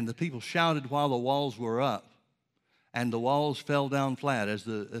 And the people shouted while the walls were up. And the walls fell down flat. As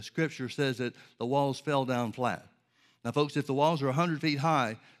the scripture says that the walls fell down flat. Now, folks, if the walls are 100 feet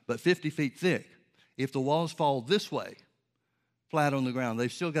high but 50 feet thick, if the walls fall this way, flat on the ground,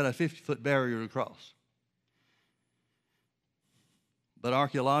 they've still got a 50-foot barrier to cross. But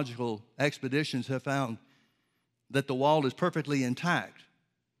archaeological expeditions have found that the wall is perfectly intact.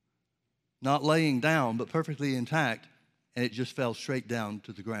 Not laying down, but perfectly intact, and it just fell straight down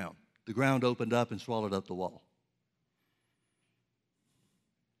to the ground. The ground opened up and swallowed up the wall.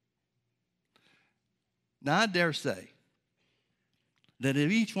 Now, I dare say that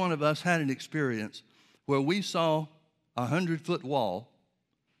if each one of us had an experience where we saw a 100-foot wall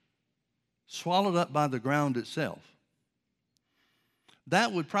swallowed up by the ground itself,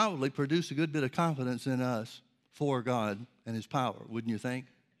 that would probably produce a good bit of confidence in us for God and his power, wouldn't you think?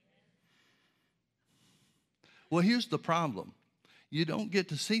 Well, here's the problem. You don't get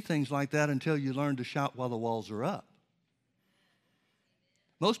to see things like that until you learn to shout while the walls are up.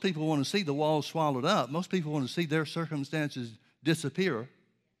 Most people want to see the walls swallowed up. Most people want to see their circumstances disappear,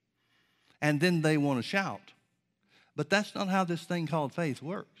 and then they want to shout. But that's not how this thing called faith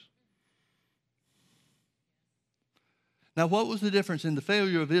works. Now, what was the difference in the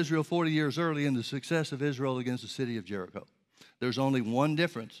failure of Israel 40 years early and the success of Israel against the city of Jericho? There's only one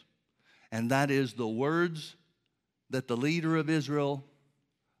difference, and that is the words that the leader of Israel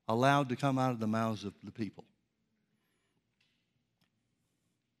allowed to come out of the mouths of the people.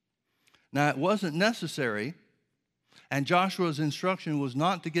 Now, it wasn't necessary, and Joshua's instruction was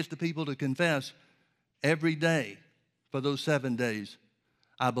not to get the people to confess every day for those 7 days,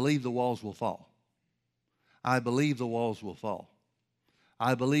 I believe the walls will fall. I believe the walls will fall.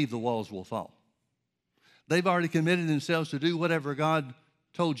 I believe the walls will fall. They've already committed themselves to do whatever God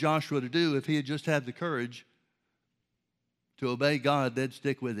told Joshua to do. If he had just had the courage to obey God, they'd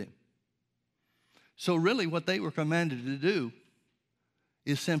stick with him. So really what they were commanded to do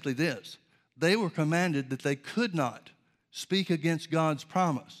is simply this. They were commanded that they could not speak against God's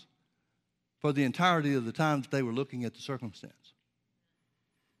promise for the entirety of the time that they were looking at the circumstance.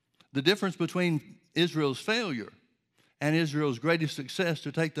 The difference between Israel's failure and Israel's greatest success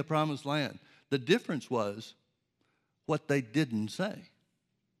to take the promised land, the difference was what they didn't say.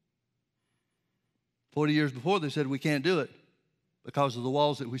 40 years before, they said, we can't do it because of the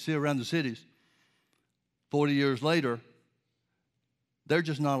walls that we see around the cities. 40 years later, they're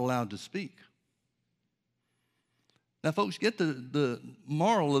just not allowed to speak. Now, folks, get the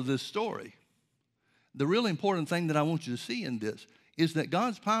moral of this story. The really important thing that I want you to see in this is that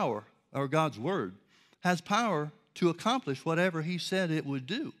God's power, or God's word, has power to accomplish whatever he said it would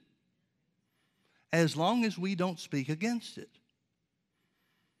do, as long as we don't speak against it.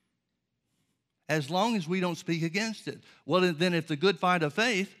 As long as we don't speak against it. Well, then if the good fight of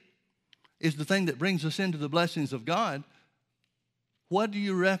faith is the thing that brings us into the blessings of God, what do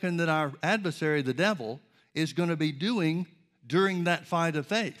you reckon that our adversary, the devil, is going to be doing during that fight of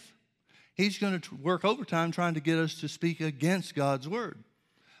faith? He's going to work overtime trying to get us to speak against God's word.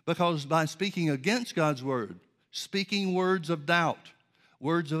 Because by speaking against God's word, speaking words of doubt,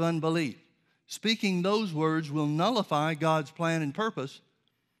 words of unbelief, speaking those words will nullify God's plan and purpose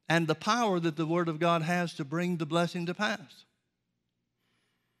and the power that the word of God has to bring the blessing to pass.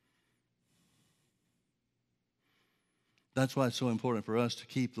 That's why it's so important for us to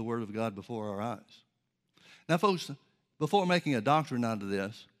keep the word of God before our eyes. Now, folks, before making a doctrine out of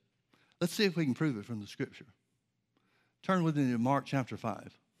this, let's see if we can prove it from the scripture. Turn with me to Mark chapter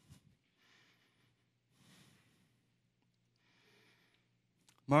 5.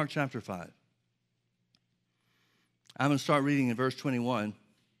 Mark chapter 5. I'm going to start reading in verse 21.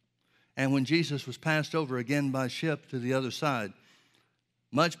 And when Jesus was passed over again by ship to the other side,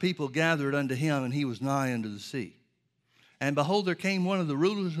 much people gathered unto him, and he was nigh unto the sea. And behold, there came one of the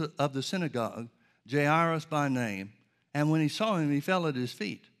rulers of the synagogue, Jairus by name, and when he saw him, he fell at his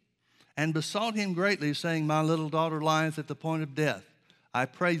feet, and besought him greatly, saying, My little daughter lieth at the point of death. I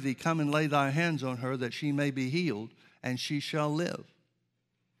pray thee, come and lay thy hands on her, that she may be healed, and she shall live.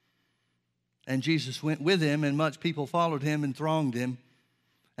 And Jesus went with him, and much people followed him and thronged him.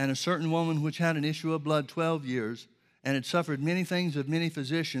 And a certain woman which had an issue of blood 12 years, and had suffered many things of many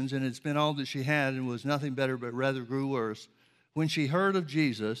physicians, and had spent all that she had, and was nothing better, but rather grew worse, when she heard of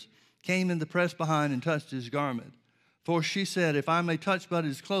Jesus, came in the press behind and touched his garment. For she said, If I may touch but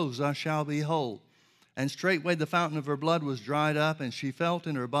his clothes, I shall be whole. And straightway the fountain of her blood was dried up, and she felt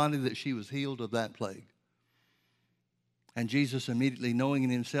in her body that she was healed of that plague. And Jesus, immediately knowing in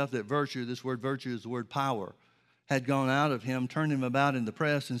himself that virtue, this word virtue is the word power, had gone out of him, turned him about in the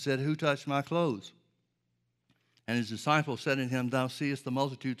press, and said, Who touched my clothes? And his disciples said unto him, Thou seest the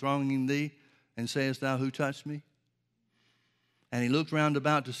multitude thronging thee, and sayest thou, Who touched me? And he looked round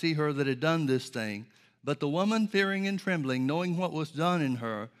about to see her that had done this thing. But the woman, fearing and trembling, knowing what was done in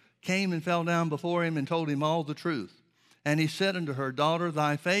her, came and fell down before him and told him all the truth. And he said unto her, Daughter,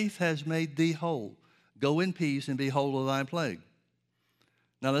 thy faith has made thee whole. Go in peace and be whole of thy plague.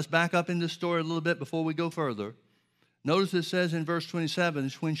 Now let's back up in this story a little bit before we go further. Notice it says in verse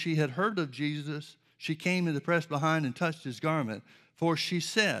 27, when she had heard of Jesus, she came in the press behind and touched his garment. For she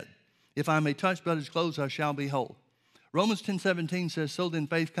said, If I may touch but his clothes, I shall be whole. Romans 10:17 says, So then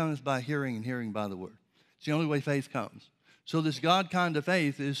faith comes by hearing, and hearing by the word. It's the only way faith comes. So this God kind of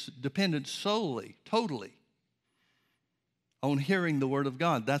faith is dependent solely, totally, on hearing the word of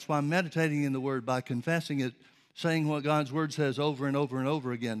God. That's why meditating in the word, by confessing it, saying what God's word says over and over and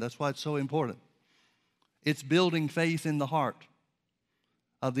over again. That's why it's so important. It's building faith in the heart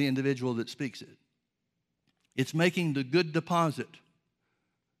of the individual that speaks it. It's making the good deposit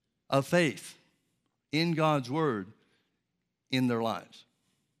of faith in God's word in their lives.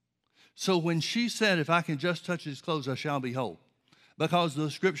 So when she said, If I can just touch his clothes, I shall be whole, because the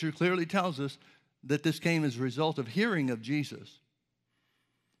scripture clearly tells us that this came as a result of hearing of Jesus,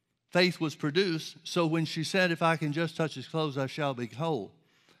 faith was produced. So when she said, if I can just touch his clothes, I shall be whole,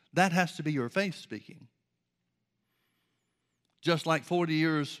 that has to be your faith speaking. Just like 40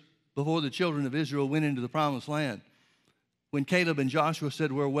 years before the children of Israel went into the promised land, when Caleb and Joshua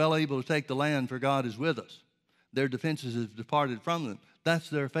said, we're well able to take the land for God is with us, their defenses have departed from them. That's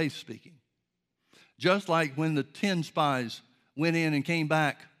their faith speaking. Just like when the 10 spies went in and came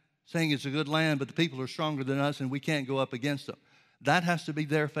back saying it's a good land, but the people are stronger than us and we can't go up against them. That has to be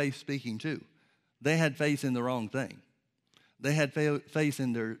their faith speaking too. They had faith in the wrong thing. They had faith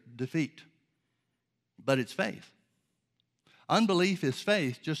in their defeat. But it's faith. Unbelief is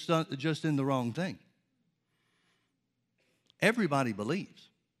faith, just in the wrong thing. Everybody believes.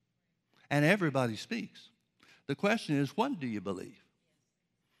 And everybody speaks. The question is, what do you believe?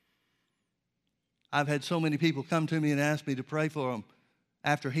 I've had so many people come to me and ask me to pray for them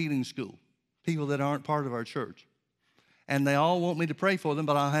after healing school, people that aren't part of our church. And they all want me to pray for them,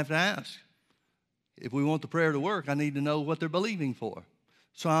 but I'll have to ask. If we want the prayer to work, I need to know what they're believing for.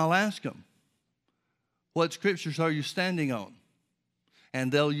 So I'll ask them, what scriptures are you standing on? And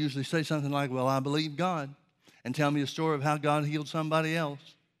they'll usually say something like, well, I believe God, and tell me a story of how God healed somebody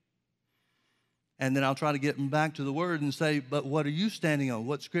else. And then I'll try to get them back to the Word and say, but what are you standing on?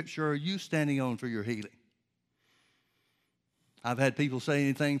 What scripture are you standing on for your healing? I've had people say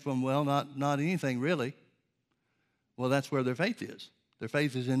anything from, well, not anything really. Well, that's where their faith is. Their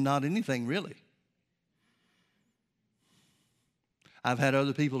faith is in not anything really. I've had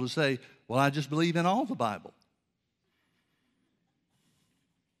other people to say, well, I just believe in all the Bible.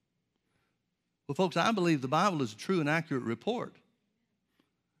 Well, folks, I believe the Bible is a true and accurate report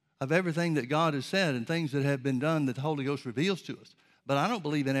of everything that God has said and things that have been done that the Holy Ghost reveals to us. But I don't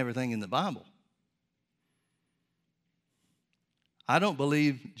believe in everything in the Bible. I don't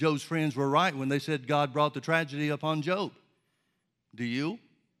believe Job's friends were right when they said God brought the tragedy upon Job. Do you?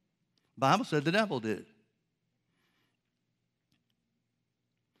 The Bible said the devil did it.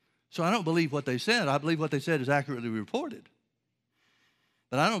 So I don't believe what they said. I believe what they said is accurately reported.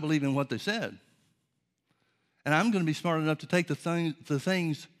 But I don't believe in what they said. And I'm going to be smart enough to take the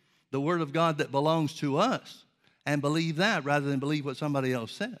things, the Word of God that belongs to us, and believe that rather than believe what somebody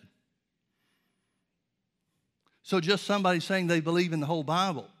else said. So just somebody saying they believe in the whole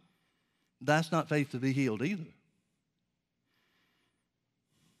Bible, that's not faith to be healed either.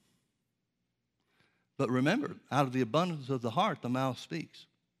 But remember, out of the abundance of the heart, the mouth speaks.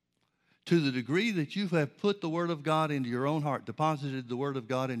 To the degree that you have put the Word of God into your own heart, deposited the Word of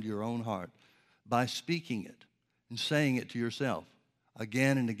God into your own heart by speaking it and saying it to yourself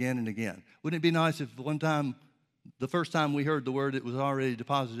again and again and again. Wouldn't it be nice if one time, the first time we heard the Word, it was already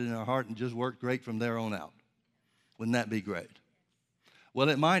deposited in our heart and just worked great from there on out? Wouldn't that be great? Well,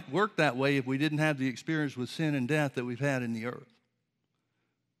 it might work that way if we didn't have the experience with sin and death that we've had in the earth.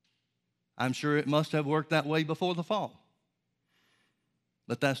 I'm sure it must have worked that way before the fall.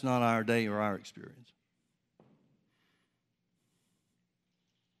 But that's not our day or our experience.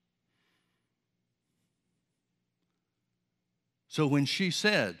 So when she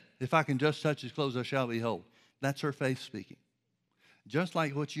said, if I can just touch his clothes, I shall be whole, that's her faith speaking. Just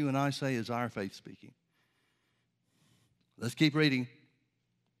like what you and I say is our faith speaking. Let's keep reading.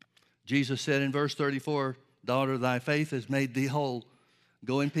 Jesus said in verse 34, daughter, thy faith has made thee whole.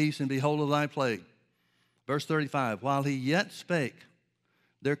 Go in peace and be whole of thy plague. Verse 35, while he yet spake,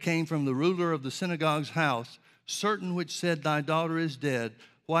 there came from the ruler of the synagogue's house certain which said, thy daughter is dead.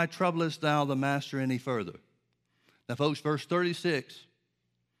 Why troublest thou the master any further? Now, folks, verse 36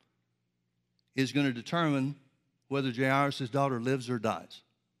 is going to determine whether Jairus' daughter lives or dies.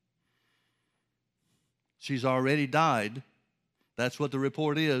 She's already died. That's what the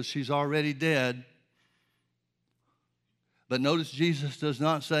report is. She's already dead. But notice Jesus does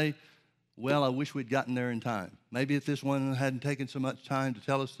not say, well, I wish we'd gotten there in time. Maybe if this one hadn't taken so much time to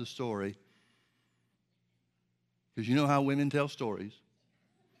tell us the story. Because you know how women tell stories.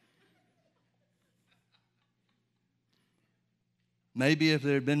 Maybe if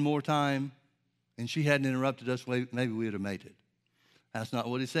there had been more time and she hadn't interrupted us, maybe we would have made it. That's not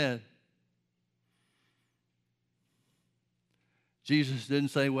what he said. Jesus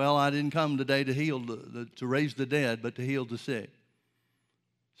didn't say, well, I didn't come today to heal, to raise the dead, but to heal the sick.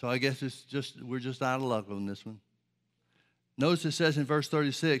 So I guess we're just out of luck on this one. Notice it says in verse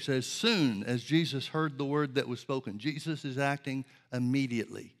 36, as soon as Jesus heard the word that was spoken, Jesus is acting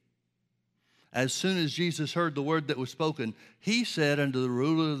immediately. As soon as Jesus heard the word that was spoken, he said unto the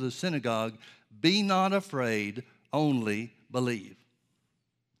ruler of the synagogue, be not afraid, only believe.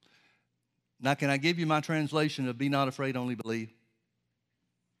 Now, can I give you my translation of be not afraid, only believe?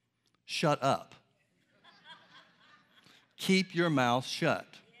 Shut up. Keep your mouth shut.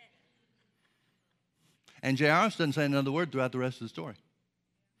 And Jairus doesn't say another word throughout the rest of the story.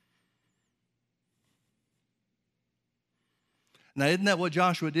 Now, isn't that what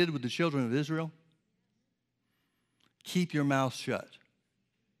Joshua did with the children of Israel? Keep your mouth shut.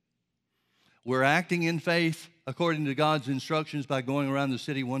 We're acting in faith according to God's instructions by going around the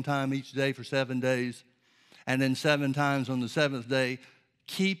city one time each day for 7 days, and then 7 times on the 7th day.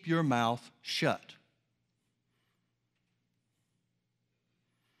 Keep your mouth shut.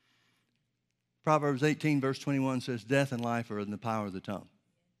 Proverbs 18, verse 21 says, death and life are in the power of the tongue.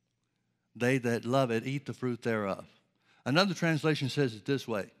 They that love it eat the fruit thereof. Another translation says it this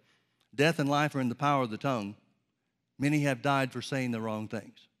way: death and life are in the power of the tongue. Many have died for saying the wrong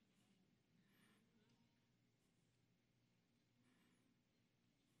things.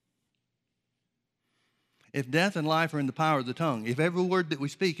 If death and life are in the power of the tongue, if every word that we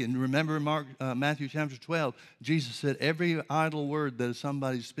speak, and remember in Matthew chapter 12, Jesus said every idle word that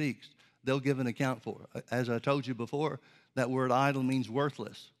somebody speaks, they'll give an account for. As I told you before, that word idle means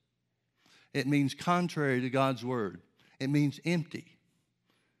worthless. It means contrary to God's word. It means empty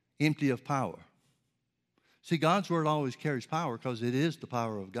of power. See, God's word always carries power because it is the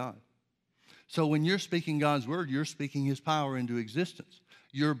power of God. So when you're speaking God's word, you're speaking his power into existence.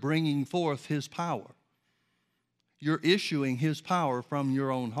 You're bringing forth his power. You're issuing his power from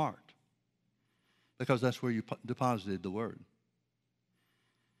your own heart because that's where you deposited the word.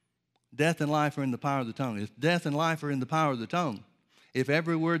 Death and life are in the power of the tongue. If death and life are in the power of the tongue, if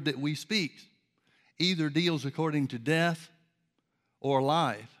every word that we speak either deals according to death or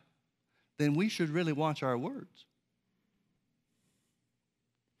life, then we should really watch our words.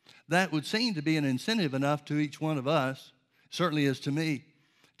 That would seem to be an incentive enough to each one of us, certainly is to me,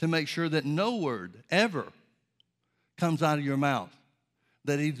 to make sure that no word ever comes out of your mouth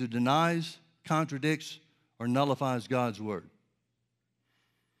that either denies, contradicts, or nullifies God's word.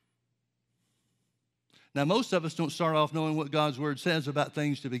 Now, most of us don't start off knowing what God's word says about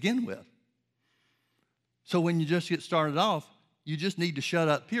things to begin with. So when you just get started off, you just need to shut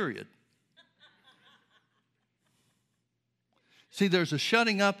up, period. See, there's a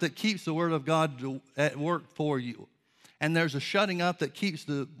shutting up that keeps the word of God at work for you. And there's a shutting up that keeps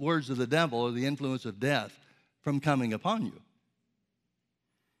the words of the devil or the influence of death from coming upon you.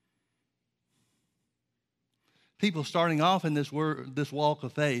 People starting off in this walk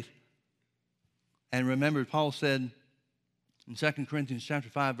of faith, and remember, Paul said in 2 Corinthians chapter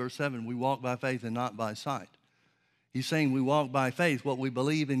 5, verse 7, we walk by faith and not by sight. He's saying we walk by faith, what we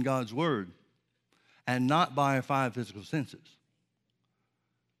believe in God's word, and not by our 5 physical senses.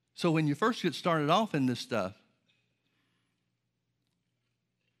 So when you first get started off in this stuff,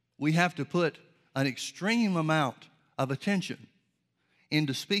 we have to put an extreme amount of attention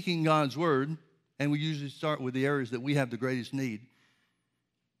into speaking God's word, and we usually start with the areas that we have the greatest need,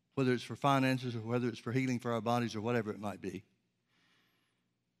 whether it's for finances or whether it's for healing for our bodies or whatever it might be.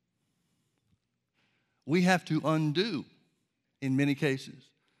 We have to undo, in many cases,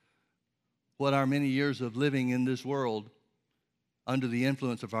 what our many years of living in this world under the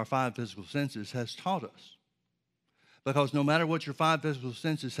influence of our 5 physical senses has taught us. Because no matter what your 5 physical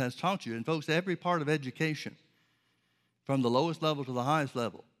senses has taught you, and folks, every part of education, from the lowest level to the highest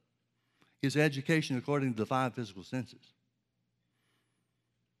level, is education according to the 5 physical senses.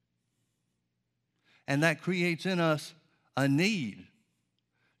 And that creates in us a need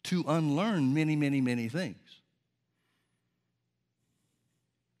to unlearn many, many, many things.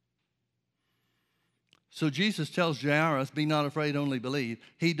 So Jesus tells Jairus, be not afraid, only believe.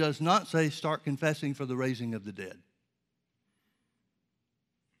 He does not say start confessing for the raising of the dead.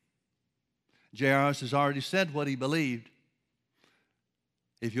 Jairus has already said what he believed.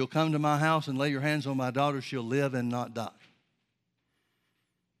 If you'll come to my house and lay your hands on my daughter, she'll live and not die.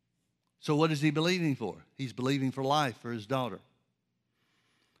 So what is he believing for? He's believing for life for his daughter.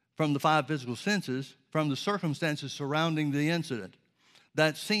 From the 5 physical senses, from the circumstances surrounding the incident,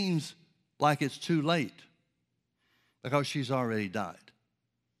 that seems like it's too late because she's already died.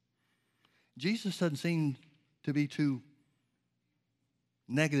 Jesus doesn't seem to be too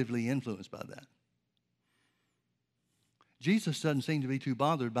negatively influenced by that. Jesus doesn't seem to be too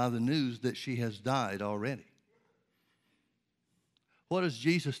bothered by the news that she has died already. What does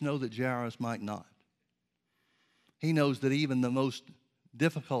Jesus know that Jairus might not? He knows that even the most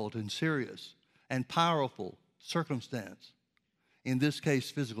difficult and serious and powerful circumstance, in this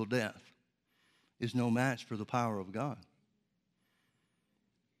case physical death, is no match for the power of God.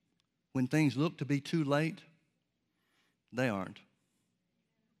 When things look to be too late, they aren't.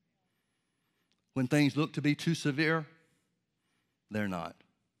 When things look to be too severe, they're not.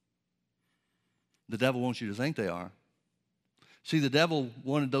 The devil wants you to think they are. See, the devil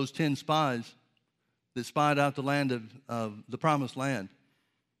wanted those 10 spies that spied out the land of the promised land,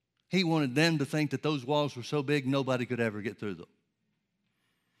 he wanted them to think that those walls were so big nobody could ever get through them.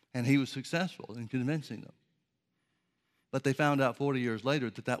 And he was successful in convincing them. But they found out 40 years later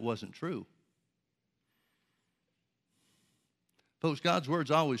that that wasn't true. Folks, God's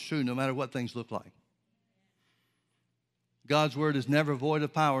word's always true no matter what things look like. God's word is never void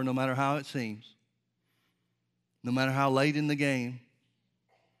of power no matter how it seems. No matter how late in the game,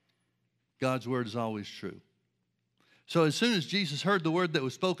 God's word is always true. So as soon as Jesus heard the word that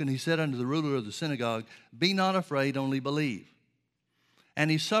was spoken, he said unto the ruler of the synagogue, "Be not afraid, only believe." And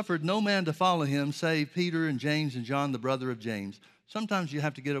he suffered no man to follow him, save Peter and James and John, the brother of James. Sometimes you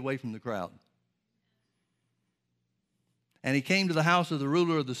have to get away from the crowd. And he came to the house of the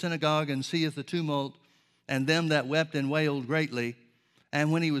ruler of the synagogue, and seeth the tumult, and them that wept and wailed greatly.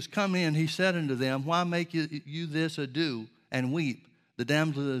 And when he was come in, he said unto them, Why make you this ado, and weep? The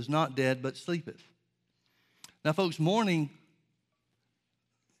damsel is not dead, but sleepeth. Now, folks, mourning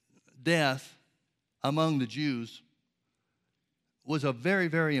death among the Jews was a very,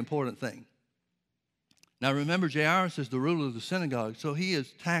 very important thing. Now, remember, Jairus is the ruler of the synagogue, so he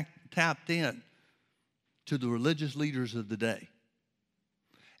is tapped in to the religious leaders of the day.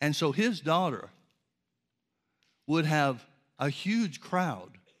 And so his daughter would have a huge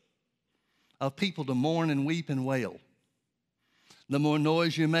crowd of people to mourn and weep and wail. The more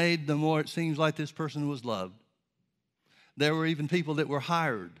noise you made, the more it seems like this person was loved. There were even people that were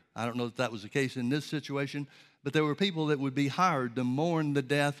hired. I don't know if that was the case in this situation, but there were people that would be hired to mourn the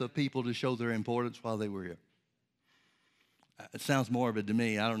death of people to show their importance while they were here. It sounds morbid to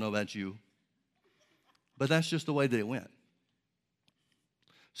me. I don't know about you. But that's just the way that it went.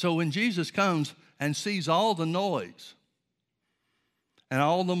 So when Jesus comes and sees all the noise and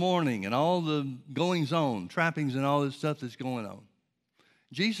all the mourning and all the goings on, trappings and all this stuff that's going on,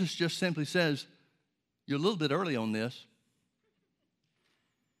 Jesus just simply says, you're a little bit early on this.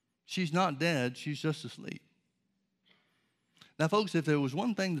 She's not dead, she's just asleep. Now, folks, if there was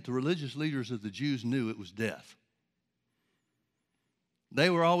one thing that the religious leaders of the Jews knew, it was death. They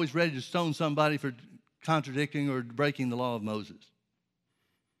were always ready to stone somebody for contradicting or breaking the law of Moses.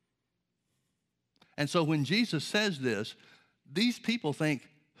 And so when Jesus says this, these people think,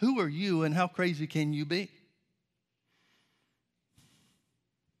 who are you and how crazy can you be?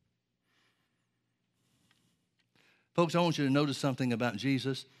 Folks, I want you to notice something about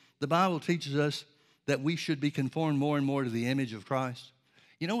Jesus. The Bible teaches us that we should be conformed more and more to the image of Christ.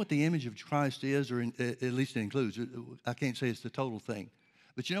 You know what the image of Christ is, or at least it includes? I can't say it's the total thing.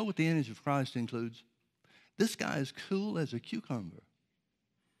 But you know what the image of Christ includes? This guy is cool as a cucumber.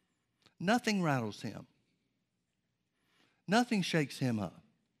 Nothing rattles him. Nothing shakes him up.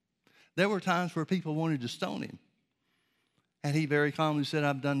 There were times where people wanted to stone him. And he very calmly said,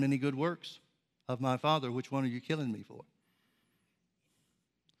 I've done many good works of my Father. Which one are you killing me for?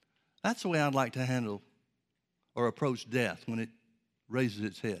 That's the way I'd like to handle or approach death when it raises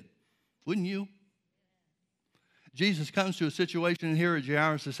its head. Wouldn't you? Jesus comes to a situation here at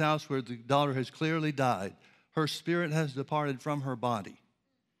Jairus' house where the daughter has clearly died. Her spirit has departed from her body.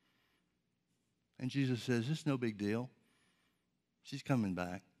 And Jesus says, it's no big deal. She's coming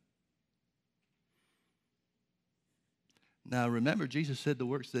back. Now remember, Jesus said the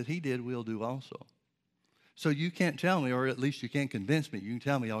works that he did, we'll do also. So you can't tell me, or at least you can't convince me. You can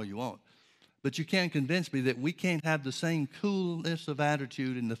tell me all you want. But you can't convince me that we can't have the same coolness of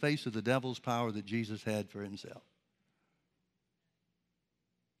attitude in the face of the devil's power that Jesus had for himself.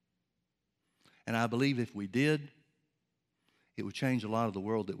 And I believe if we did, it would change a lot of the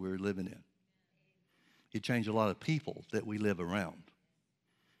world that we're living in. It'd change a lot of people that we live around.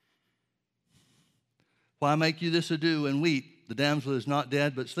 Why make you this ado and weep? The damsel is not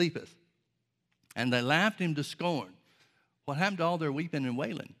dead, but sleepeth. And they laughed him to scorn. What happened to all their weeping and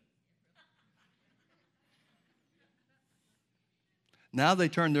wailing? Now they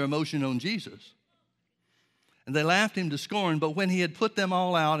turned their emotion on Jesus. And they laughed him to scorn, but when he had put them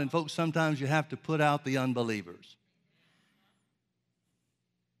all out, and folks, sometimes you have to put out the unbelievers.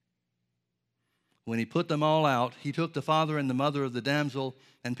 When he put them all out, he took the father and the mother of the damsel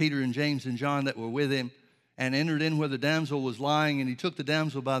and Peter and James and John that were with him and entered in where the damsel was lying, and he took the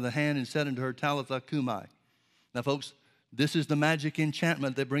damsel by the hand and said unto her, Talitha cumi. Now, folks, this is the magic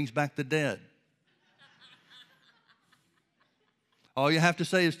enchantment that brings back the dead. All you have to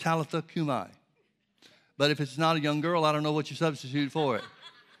say is Talitha cumi. But if it's not a young girl, I don't know what you substitute for it.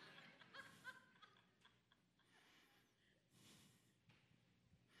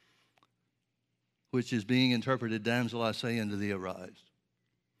 Which is being interpreted, damsel, I say unto thee, arise.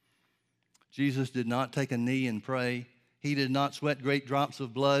 Jesus did not take a knee and pray. He did not sweat great drops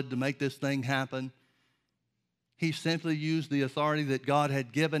of blood to make this thing happen. He simply used the authority that God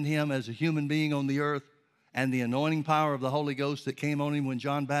had given him as a human being on the earth and the anointing power of the Holy Ghost that came on him when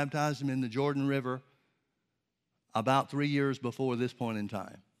John baptized him in the Jordan River about 3 years before this point in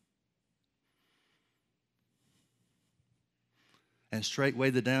time. And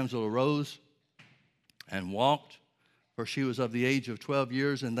straightway the damsel arose and walked, for she was of the age of 12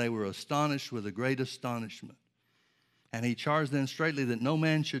 years, and they were astonished with a great astonishment. And he charged them straitly that no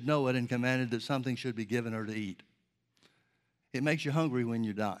man should know it, and commanded that something should be given her to eat. It makes you hungry when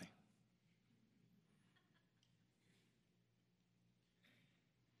you die.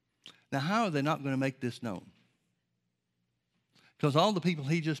 Now, how are they not going to make this known? Because all the people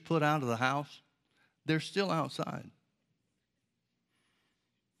he just put out of the house, they're still outside.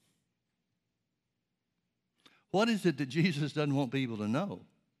 What is it that Jesus doesn't want people to know?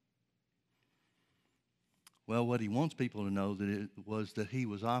 Well, what he wants people to know was that he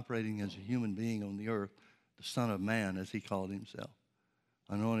was operating as a human being on the earth, the Son of Man, as he called himself,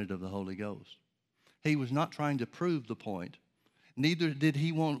 anointed of the Holy Ghost. He was not trying to prove the point. Neither did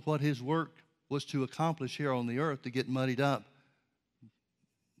he want what his work was to accomplish here on the earth to get muddied up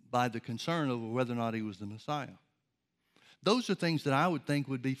by the concern over whether or not he was the Messiah. Those are things that I would think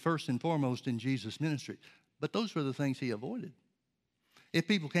would be first and foremost in Jesus' ministry. But those were the things he avoided. If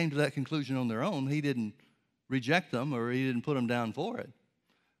people came to that conclusion on their own, he didn't reject them or he didn't put them down for it.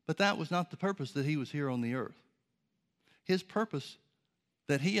 But that was not the purpose that he was here on the earth. His purpose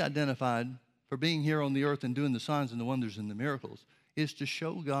that he identified for being here on the earth and doing the signs and the wonders and the miracles is to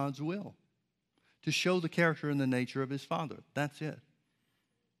show God's will, to show the character and the nature of his Father. That's it.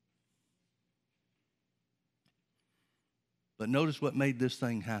 But notice what made this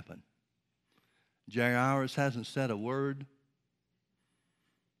thing happen. Jairus hasn't said a word.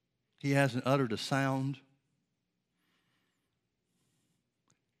 He hasn't uttered a sound.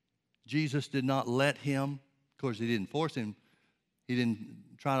 Jesus did not let him. Of course, he didn't force him. He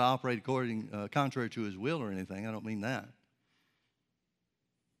didn't try to operate contrary to his will or anything. I don't mean that.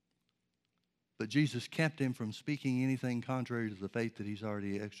 But Jesus kept him from speaking anything contrary to the faith that he's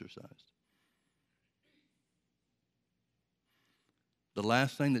already exercised. The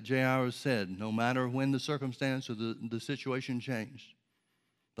last thing that Jairus said, no matter when the circumstance or the situation changed,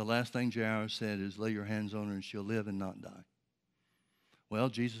 the last thing Jairus said is, lay your hands on her and she'll live and not die. Well,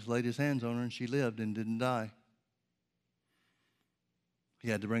 Jesus laid his hands on her and she lived and didn't die. He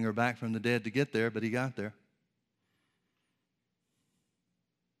had to bring her back from the dead to get there, but he got there.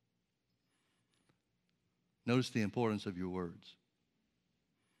 Notice the importance of your words.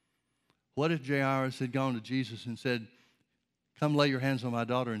 What if Jairus had gone to Jesus and said, come lay your hands on my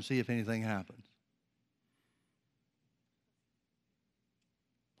daughter and see if anything happens?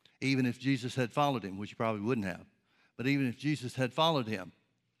 Even if Jesus had followed him, which he probably wouldn't have, but even if Jesus had followed him,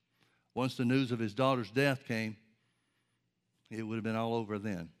 once the news of his daughter's death came, it would have been all over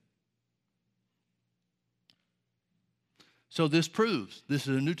then. So this is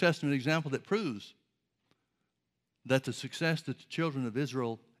a New Testament example that proves that the success that the children of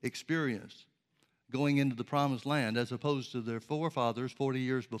Israel experienced going into the promised land, as opposed to their forefathers 40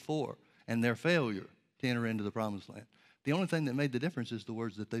 years before and their failure to enter into the promised land, the only thing that made the difference is the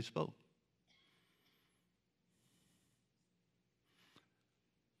words that they spoke.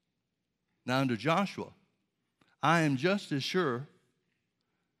 Now, under Joshua, I am just as sure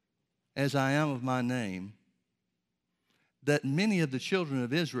as I am of my name that many of the children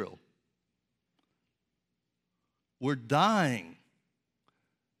of Israel were dying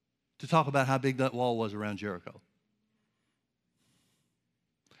to talk about how big that wall was around Jericho.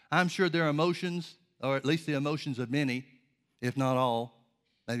 I'm sure their emotions, or at least the emotions of many, if not all,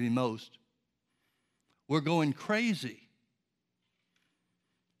 maybe most, were going crazy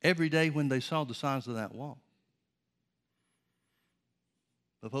every day when they saw the size of that wall.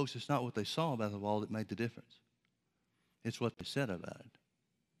 But folks, it's not what they saw about the wall that made the difference. It's what they said about it.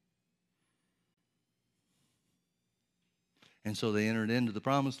 And so they entered into the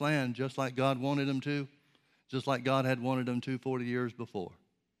promised land just like God wanted them to, just like God had wanted them to 40 years before.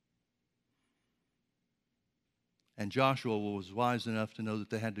 And Joshua was wise enough to know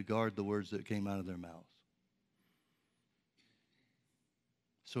that they had to guard the words that came out of their mouths.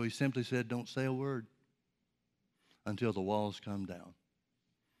 So he simply said, don't say a word until the walls come down.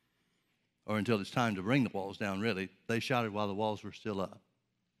 Or until it's time to bring the walls down, really. They shouted while the walls were still up.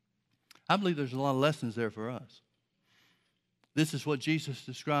 I believe there's a lot of lessons there for us. This is what Jesus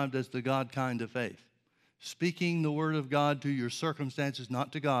described as the God kind of faith. Speaking the word of God to your circumstances,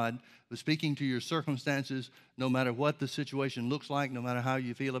 not to God, but speaking to your circumstances no matter what the situation looks like, no matter how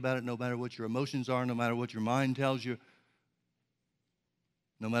you feel about it, no matter what your emotions are, no matter what your mind tells you,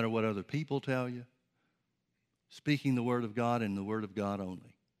 no matter what other people tell you. speaking the Word of God and the Word of God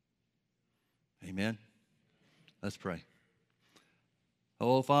only. Amen. Let's pray.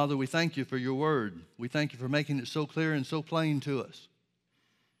 Oh, Father, we thank you for your Word. We thank you for making it so clear and so plain to us.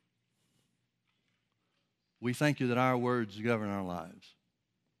 We thank you that our words govern our lives.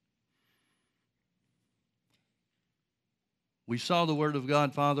 We saw the Word of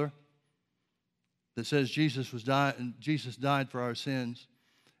God, Father, that says Jesus died for our sins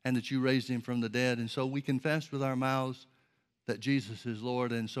and that you raised him from the dead. And so we confess with our mouths that Jesus is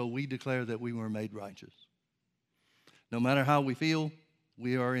Lord, and so we declare that we were made righteous. No matter how we feel,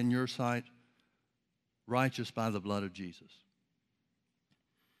 we are in your sight righteous by the blood of Jesus.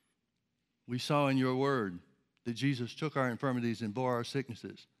 We saw in your word that Jesus took our infirmities and bore our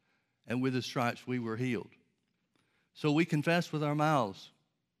sicknesses, and with his stripes we were healed. So we confess with our mouths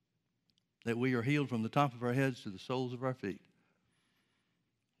that we are healed from the top of our heads to the soles of our feet.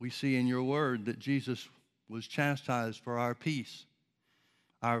 We see in your word that Jesus was chastised for our peace,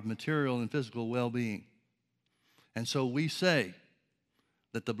 our material and physical well-being. And so we say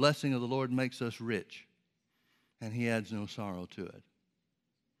that the blessing of the Lord makes us rich, and he adds no sorrow to it.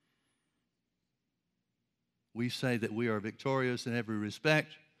 We say that we are victorious in every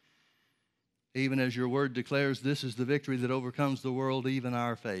respect, even as your word declares, this is the victory that overcomes the world, even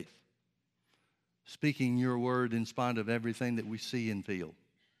our faith. Speaking your word in spite of everything that we see and feel.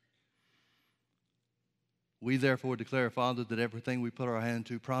 We therefore declare, Father, that everything we put our hand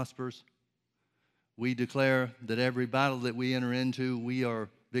to prospers. We declare that every battle that we enter into, we are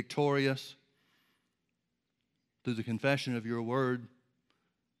victorious through the confession of your word.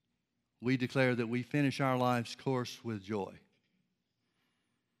 We declare that we finish our life's course with joy.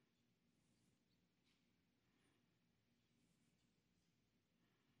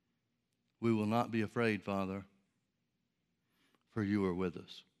 We will not be afraid, Father, for you are with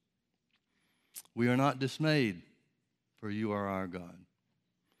us. We are not dismayed, for you are our God.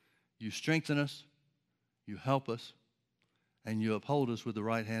 You strengthen us, you help us, and you uphold us with the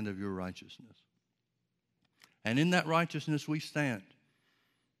right hand of your righteousness. And in that righteousness we stand.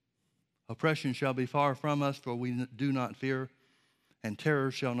 Oppression shall be far from us, for we do not fear, and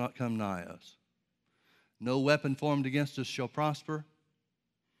terror shall not come nigh us. No weapon formed against us shall prosper,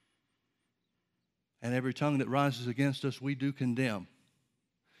 and every tongue that rises against us we do condemn.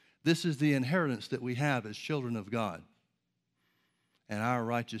 This is the inheritance that we have as children of God, and our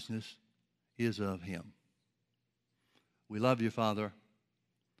righteousness is of him. We love you, Father.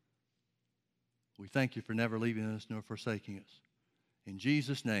 We thank you for never leaving us nor forsaking us. In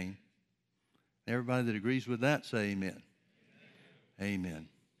Jesus' name, everybody that agrees with that, say amen. Amen. Amen.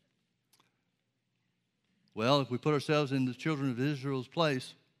 Well, if we put ourselves in the children of Israel's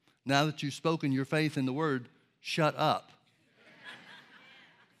place, now that you've spoken your faith in the word, shut up.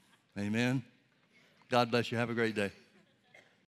 Amen. God bless you. Have a great day.